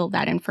reveal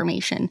that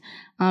information.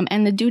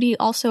 And the duty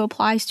also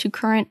applies to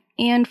current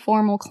and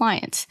former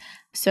clients.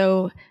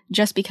 So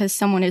just because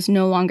someone is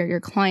no longer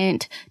your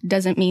client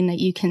doesn't mean that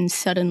you can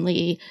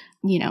suddenly,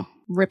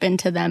 rip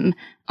into them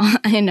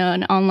in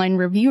an online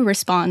review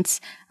response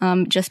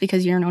just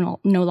because you're no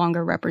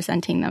longer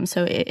representing them.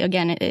 So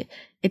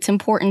it's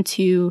important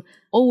to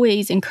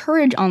always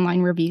encourage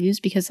online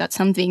reviews because that's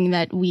something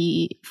that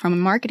we, from a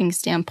marketing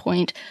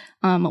standpoint,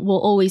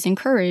 will always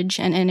encourage.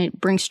 And it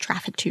brings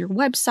traffic to your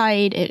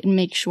website. It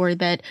makes sure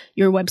that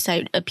your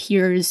website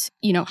appears,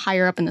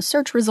 higher up in the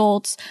search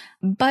results.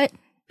 But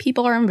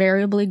people are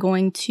invariably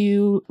going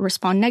to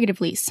respond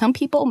negatively. Some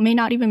people may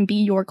not even be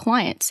your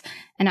clients.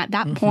 And at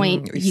that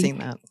point, we've seen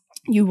that.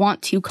 You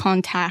want to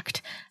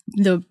contact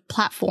the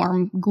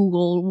platform,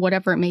 Google,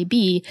 whatever it may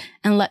be,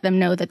 and let them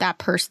know that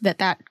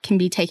that can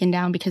be taken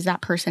down because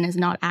that person is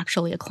not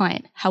actually a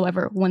client.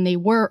 However, when they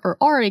were or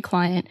are a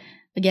client,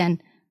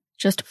 again,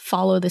 just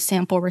follow the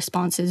sample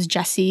responses.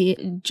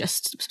 Jesse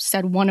just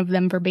said one of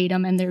them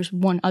verbatim, and there's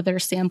one other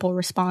sample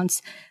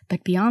response.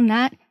 But beyond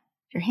that,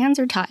 your hands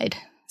are tied.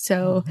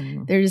 So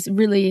there's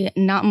really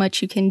not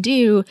much you can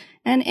do,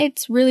 and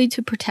it's really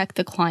to protect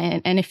the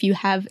client. And if you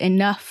have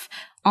enough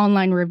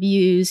online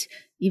reviews,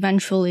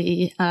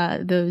 eventually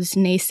those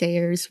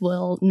naysayers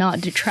will not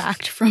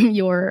detract from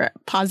your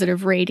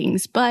positive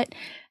ratings. But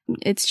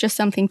it's just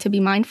something to be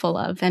mindful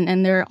of.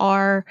 And there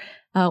are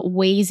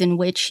ways in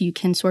which you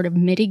can sort of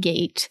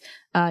mitigate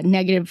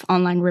negative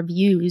online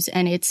reviews,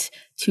 and it's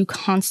to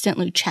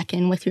constantly check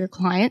in with your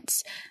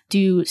clients,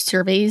 do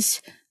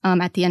surveys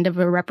at the end of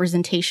a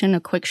representation, a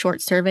quick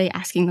short survey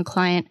asking the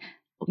client,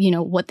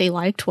 what they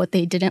liked, what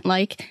they didn't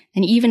like.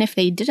 And even if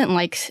they didn't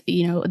like,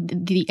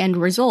 the end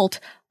result,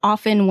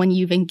 often when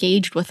you've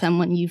engaged with them,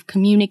 when you've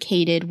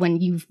communicated,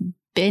 when you've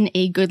been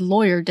a good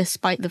lawyer,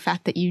 despite the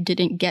fact that you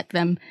didn't get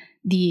them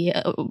the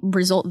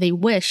result they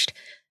wished,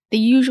 they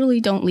usually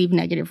don't leave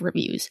negative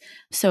reviews.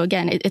 So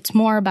again, it's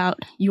more about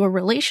your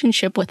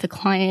relationship with the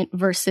client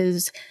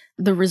versus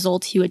the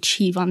results you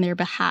achieve on their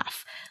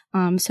behalf.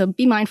 So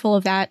be mindful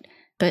of that.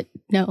 But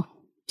no,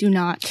 do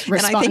not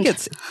respond. And I think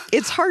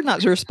it's hard not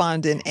to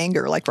respond in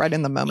anger, like right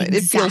in the moment.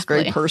 Exactly. It feels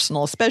very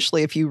personal,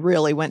 especially if you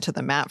really went to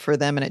the mat for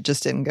them and it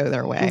just didn't go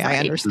their way. Right. I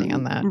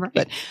understand that. Right.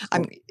 But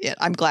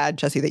I'm glad,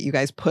 Jesse, that you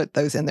guys put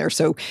those in there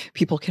so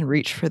people can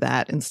reach for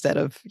that instead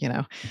of,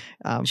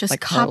 just like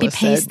copy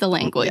paste the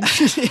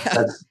language.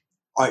 Yeah.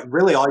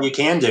 Really, all you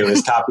can do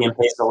is copy and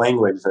paste the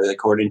language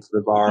according to the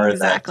bar.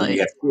 Exactly. That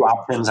you have two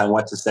options on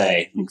what to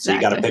say. Exactly. So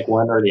you got to pick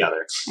one or the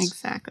other.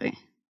 Exactly.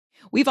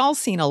 We've all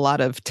seen a lot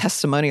of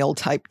testimonial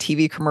type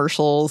TV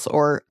commercials,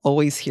 or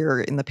always hear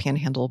in the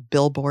Panhandle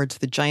billboards,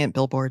 the giant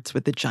billboards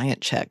with the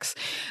giant checks.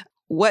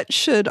 What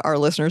should our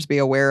listeners be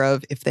aware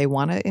of if they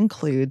want to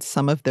include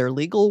some of their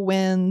legal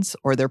wins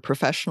or their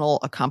professional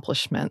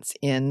accomplishments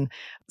in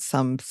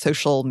some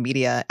social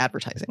media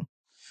advertising?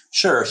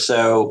 Sure.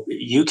 So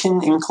you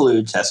can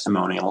include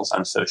testimonials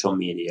on social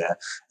media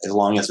as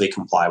long as they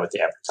comply with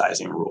the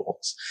advertising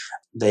rules.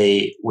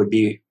 They would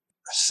be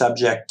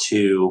subject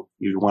to,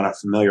 you want to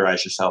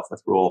familiarize yourself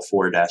with Rule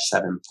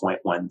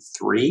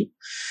 4-7.13,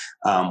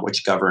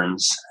 which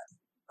governs,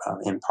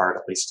 in part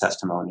at least,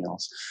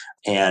 testimonials.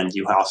 And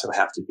you also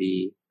have to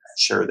be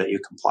sure that you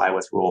comply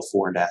with Rule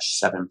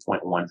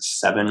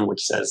 4-7.17,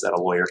 which says that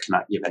a lawyer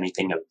cannot give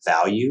anything of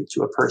value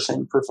to a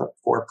person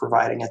for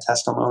providing a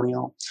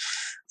testimonial.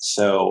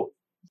 So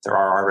there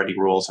are already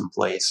rules in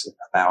place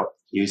about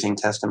using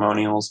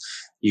testimonials.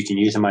 You can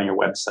use them on your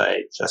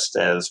website just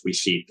as we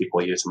see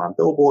people use them on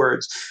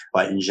billboards.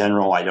 But in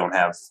general, I don't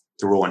have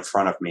the rule in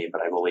front of me,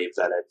 but I believe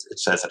that it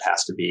says it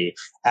has to be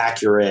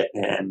accurate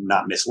and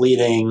not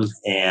misleading.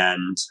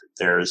 And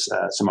there's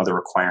some other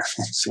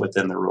requirements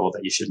within the rule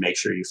that you should make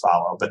sure you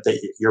follow. But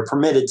you're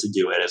permitted to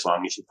do it as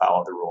long as you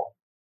follow the rule.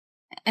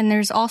 And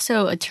there's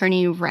also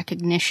attorney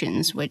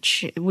recognitions,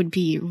 which would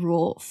be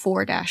Rule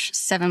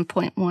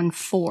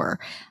 4-7.14.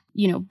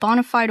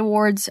 Bona fide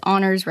awards,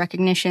 honors,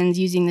 recognitions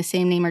using the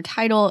same name or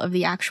title of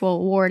the actual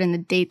award and the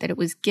date that it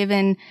was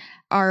given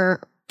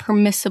are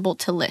permissible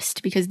to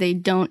list because they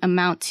don't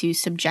amount to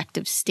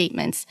subjective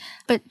statements.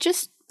 But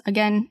just,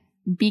 again,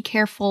 be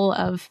careful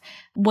of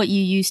what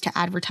you use to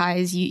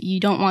advertise.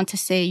 You don't want to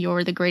say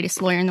you're the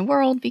greatest lawyer in the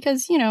world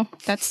because,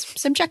 that's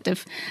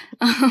subjective.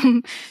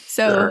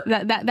 So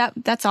sure.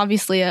 that's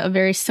obviously a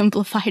very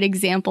simplified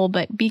example,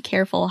 but be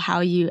careful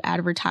how you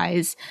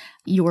advertise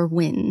your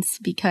wins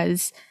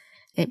because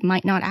it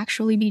might not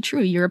actually be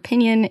true. Your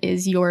opinion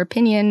is your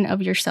opinion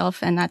of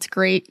yourself, and that's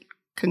great.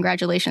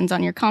 Congratulations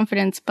on your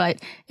confidence, but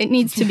it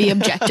needs to be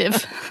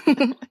objective.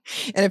 And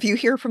if you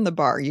hear from the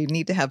bar, you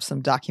need to have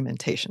some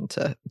documentation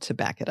to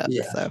back it up.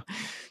 Yeah. So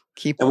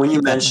And when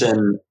you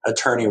mention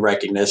attorney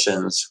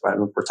recognitions,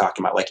 we're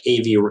talking about like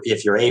AV,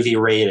 if you're AV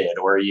rated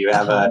or you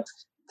have a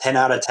 10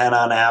 out of 10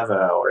 on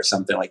AVO or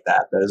something like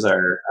that. Those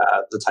are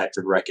the types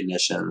of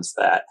recognitions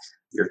that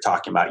you're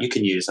talking about. You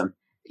can use them.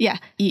 Yeah.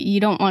 You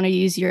don't want to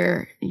use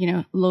your,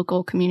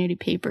 local community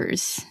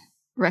papers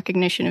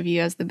recognition of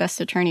you as the best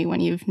attorney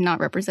when you've not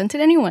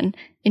represented anyone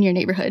in your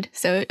neighborhood.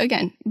 So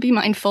again, be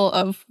mindful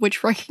of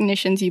which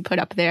recognitions you put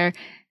up there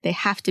They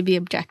have to be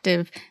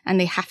objective, and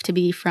they have to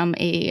be from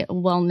a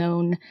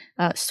well-known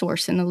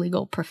source in the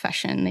legal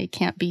profession. They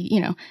can't be,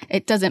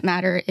 it doesn't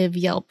matter if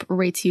Yelp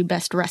rates you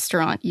best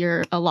restaurant,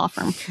 you're a law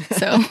firm.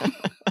 So...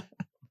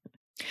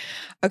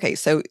 Okay,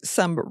 so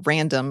some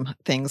random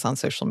things on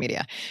social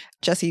media.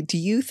 Jesse, do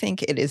you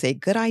think it is a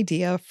good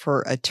idea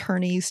for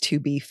attorneys to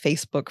be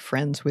Facebook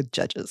friends with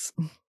judges?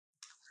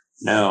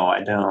 No,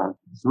 I don't.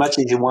 As much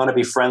as you want to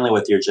be friendly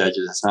with your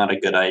judges, it's not a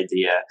good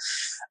idea.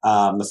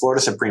 The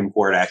Florida Supreme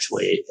Court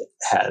actually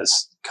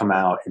has come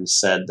out and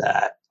said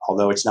that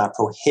although it's not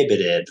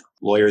prohibited,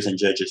 lawyers and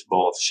judges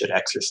both should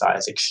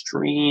exercise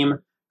extreme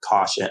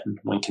caution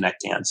when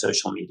connecting on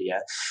social media.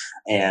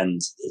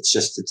 And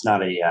it's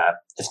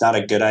not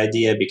a good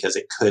idea because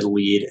it could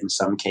lead in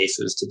some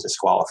cases to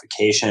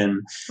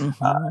disqualification.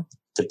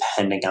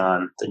 Depending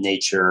on the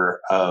nature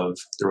of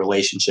the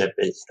relationship,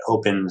 it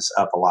opens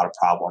up a lot of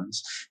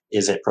problems.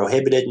 Is it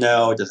prohibited?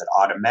 No. Does it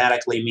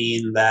automatically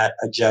mean that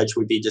a judge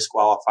would be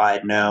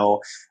disqualified? No.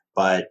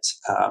 But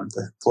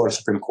the Florida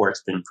Supreme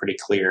Court's been pretty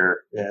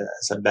clear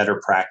as a better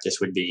practice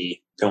would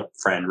be don't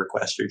friend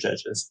request your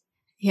judges.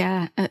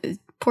 Yeah,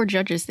 poor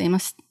judges, they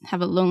must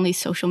have a lonely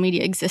social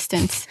media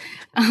existence.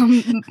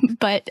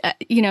 But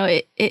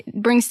it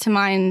brings to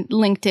mind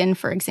LinkedIn,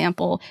 for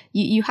example.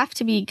 You have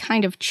to be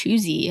kind of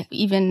choosy,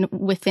 even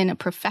within a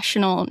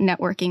professional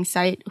networking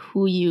site,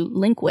 who you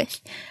link with.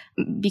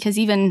 Because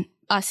even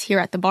us here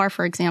at the bar,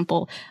 for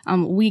example,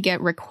 we get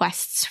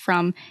requests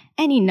from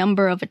any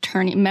number of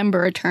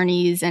member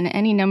attorneys and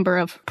any number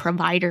of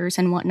providers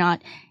and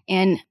whatnot.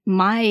 And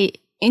my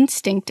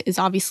instinct is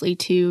obviously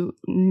to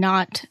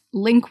not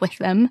link with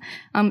them,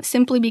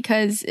 simply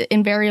because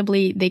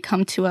invariably they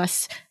come to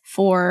us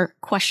for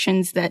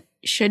questions that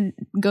should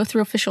go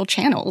through official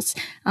channels,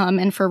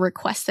 and for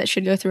requests that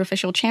should go through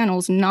official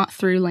channels, not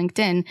through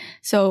LinkedIn.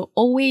 So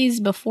always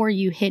before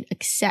you hit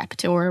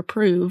accept or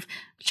approve,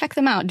 check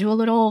them out, do a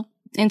little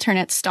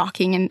internet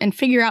stalking and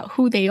figure out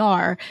who they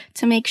are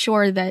to make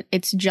sure that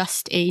it's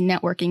just a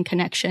networking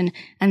connection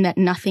and that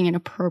nothing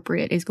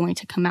inappropriate is going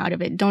to come out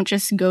of it. Don't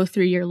just go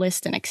through your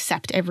list and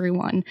accept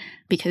everyone,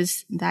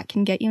 because that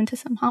can get you into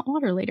some hot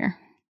water later.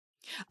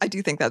 I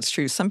do think that's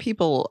true. Some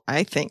people,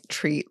 I think,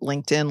 treat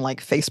LinkedIn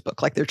like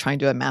Facebook, like they're trying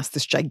to amass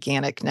this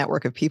gigantic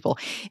network of people.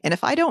 And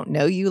if I don't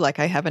know you, like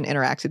I haven't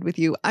interacted with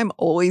you, I'm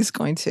always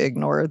going to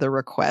ignore the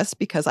request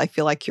because I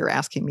feel like you're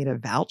asking me to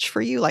vouch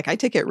for you. Like I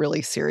take it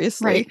really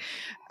seriously.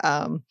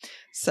 Right.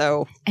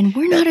 So, and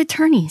we're not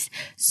attorneys.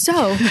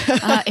 So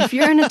if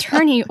you're an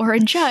attorney or a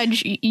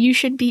judge, you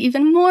should be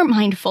even more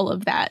mindful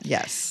of that.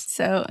 Yes.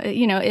 So,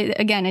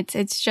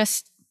 it's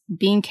just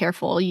being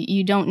careful.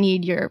 You don't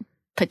need your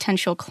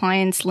potential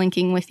clients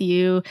linking with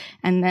you,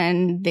 and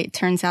then it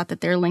turns out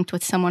that they're linked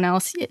with someone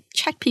else.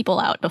 Check people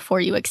out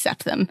before you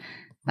accept them.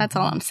 That's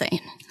all I'm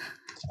saying.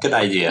 Good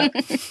idea.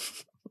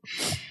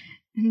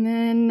 And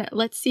then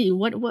let's see,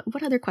 what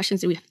other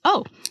questions do we have?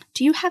 Oh,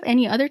 do you have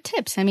any other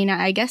tips? I mean,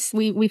 I guess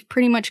we've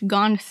pretty much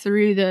gone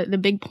through the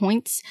big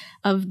points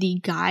of the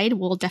guide.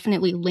 We'll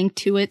definitely link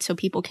to it so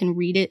people can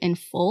read it in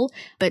full.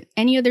 But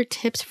any other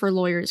tips for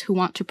lawyers who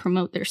want to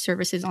promote their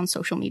services on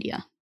social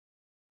media?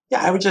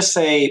 Yeah, I would just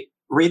say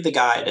read the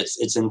guide.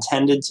 It's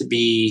intended to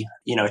be,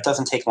 it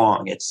doesn't take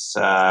long. It's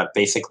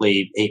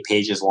basically 8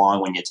 pages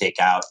long when you take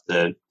out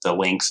the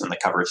links in the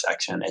cover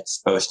section. It's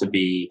supposed to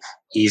be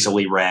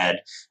easily read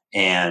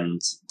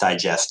and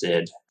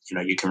digested.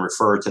 You can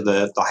refer to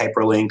the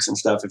hyperlinks and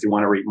stuff if you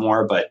want to read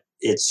more, but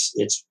it's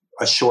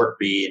a short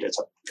read.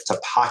 It's a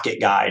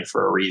pocket guide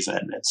for a reason.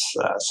 It's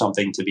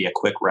something to be a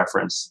quick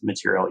reference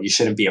material. You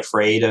shouldn't be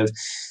afraid of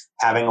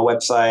having a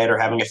website or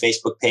having a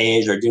Facebook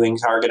page or doing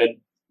targeted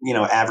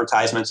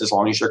advertisements as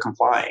long as you're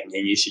complying.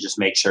 And you should just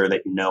make sure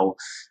that you know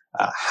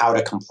how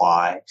to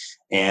comply.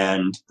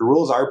 And the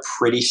rules are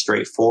pretty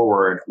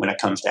straightforward when it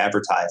comes to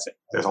advertising.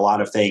 There's a lot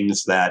of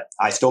things that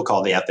I still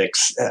call the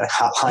ethics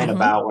hotline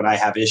about when I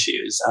have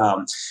issues.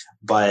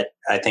 But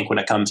I think when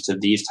it comes to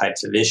these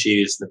types of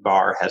issues, the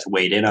bar has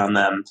weighed in on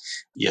them.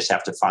 You just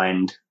have to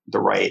find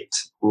the right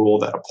rule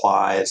that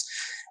applies.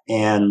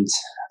 And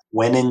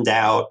when in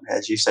doubt,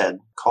 as you said,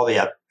 call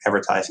the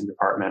advertising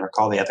department or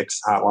call the ethics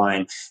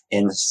hotline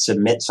and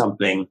submit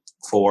something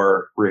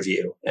for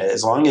review.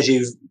 As long as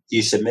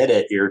you submit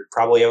it, you're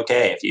probably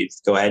okay. If you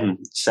go ahead and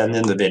send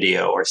in the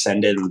video or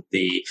send in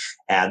the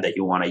ad that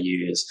you want to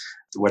use,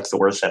 what's the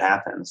worst that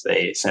happens?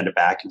 They send it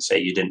back and say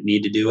you didn't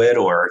need to do it,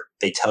 or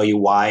they tell you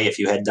why if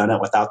you had done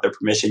it without their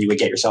permission, you would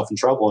get yourself in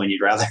trouble and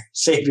you'd rather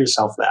save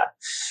yourself that.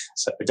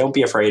 So don't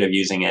be afraid of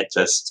using it.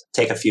 Just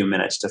take a few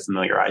minutes to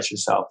familiarize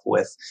yourself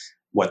with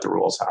what the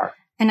rules are.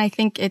 And I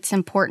think it's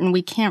important.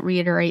 We can't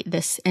reiterate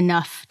this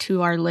enough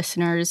to our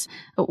listeners.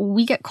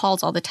 We get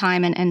calls all the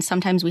time, and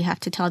sometimes we have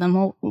to tell them,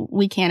 well,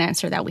 we can't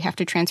answer that. We have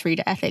to transfer you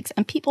to ethics.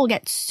 And people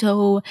get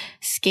so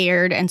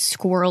scared and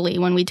squirrely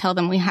when we tell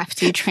them we have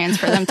to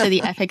transfer them to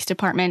the ethics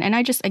department. And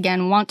I just,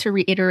 again, want to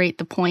reiterate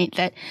the point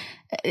that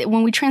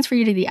when we transfer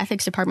you to the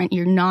ethics department,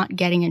 you're not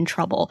getting in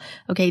trouble.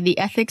 Okay. The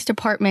ethics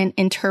department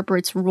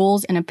interprets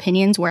rules and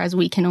opinions, whereas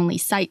we can only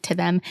cite to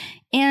them.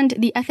 And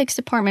the ethics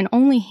department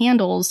only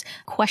handles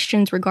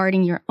questions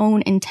regarding your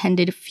own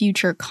intended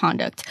future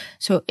conduct.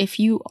 So if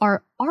you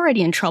are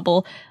already in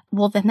trouble,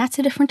 well, then that's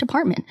a different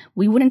department.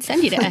 We wouldn't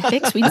send you to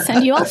ethics. We'd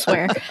send you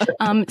elsewhere.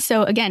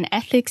 So again,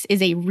 ethics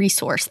is a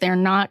resource. They're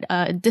not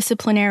a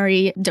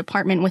disciplinary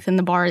department within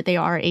the bar. They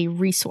are a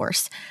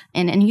resource.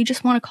 And you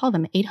just want to call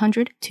them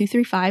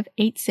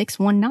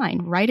 800-235-8619.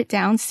 Write it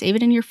down, save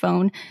it in your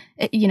phone.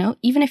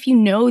 Even if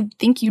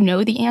think you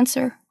know the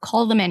answer,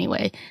 call them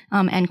anyway,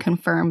 and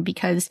confirm,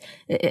 because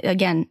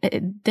again,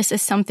 this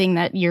is something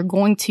that you're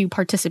going to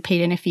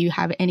participate in if you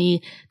have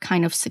any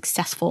kind of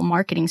successful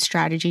marketing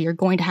strategy. You're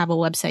going to have a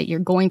website. You're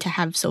going to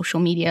have social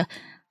media.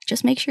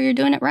 Just make sure you're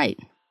doing it right.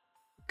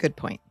 Good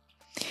point.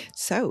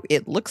 So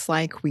it looks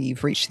like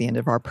we've reached the end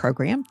of our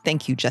program.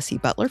 Thank you, Jesse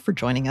Butler, for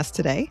joining us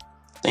today.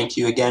 Thank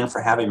you again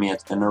for having me.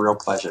 It's been a real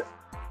pleasure.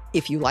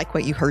 If you like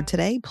what you heard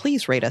today,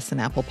 please rate us an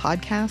Apple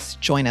Podcast.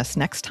 Join us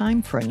next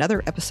time for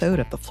another episode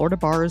of the Florida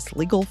Bar's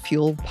Legal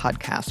Fuel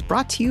Podcast,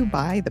 brought to you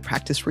by the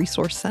Practice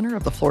Resource Center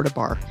of the Florida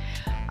Bar.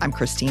 I'm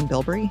Christine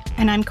Bilbrey.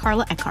 And I'm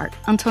Carla Eckhart.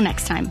 Until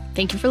next time,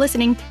 thank you for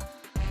listening.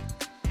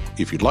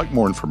 If you'd like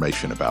more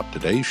information about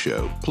today's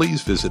show,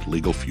 please visit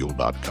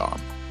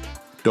LegalFuel.com.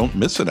 Don't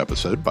miss an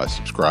episode by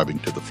subscribing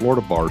to the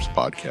Florida Bar's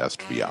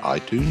podcast via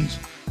iTunes,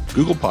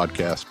 Google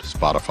Podcast,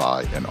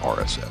 Spotify, and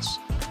RSS.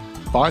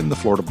 Find the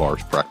Florida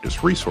Bar's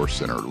Practice Resource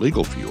Center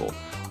Legal Fuel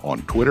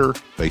on Twitter,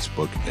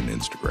 Facebook, and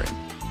Instagram.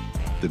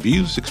 The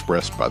views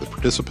expressed by the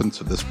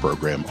participants of this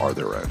program are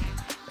their own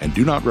and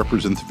do not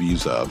represent the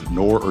views of,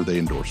 nor are they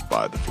endorsed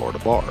by, the Florida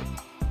Bar.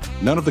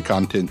 None of the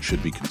content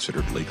should be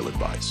considered legal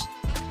advice.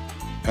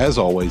 As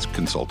always,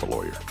 consult a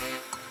lawyer.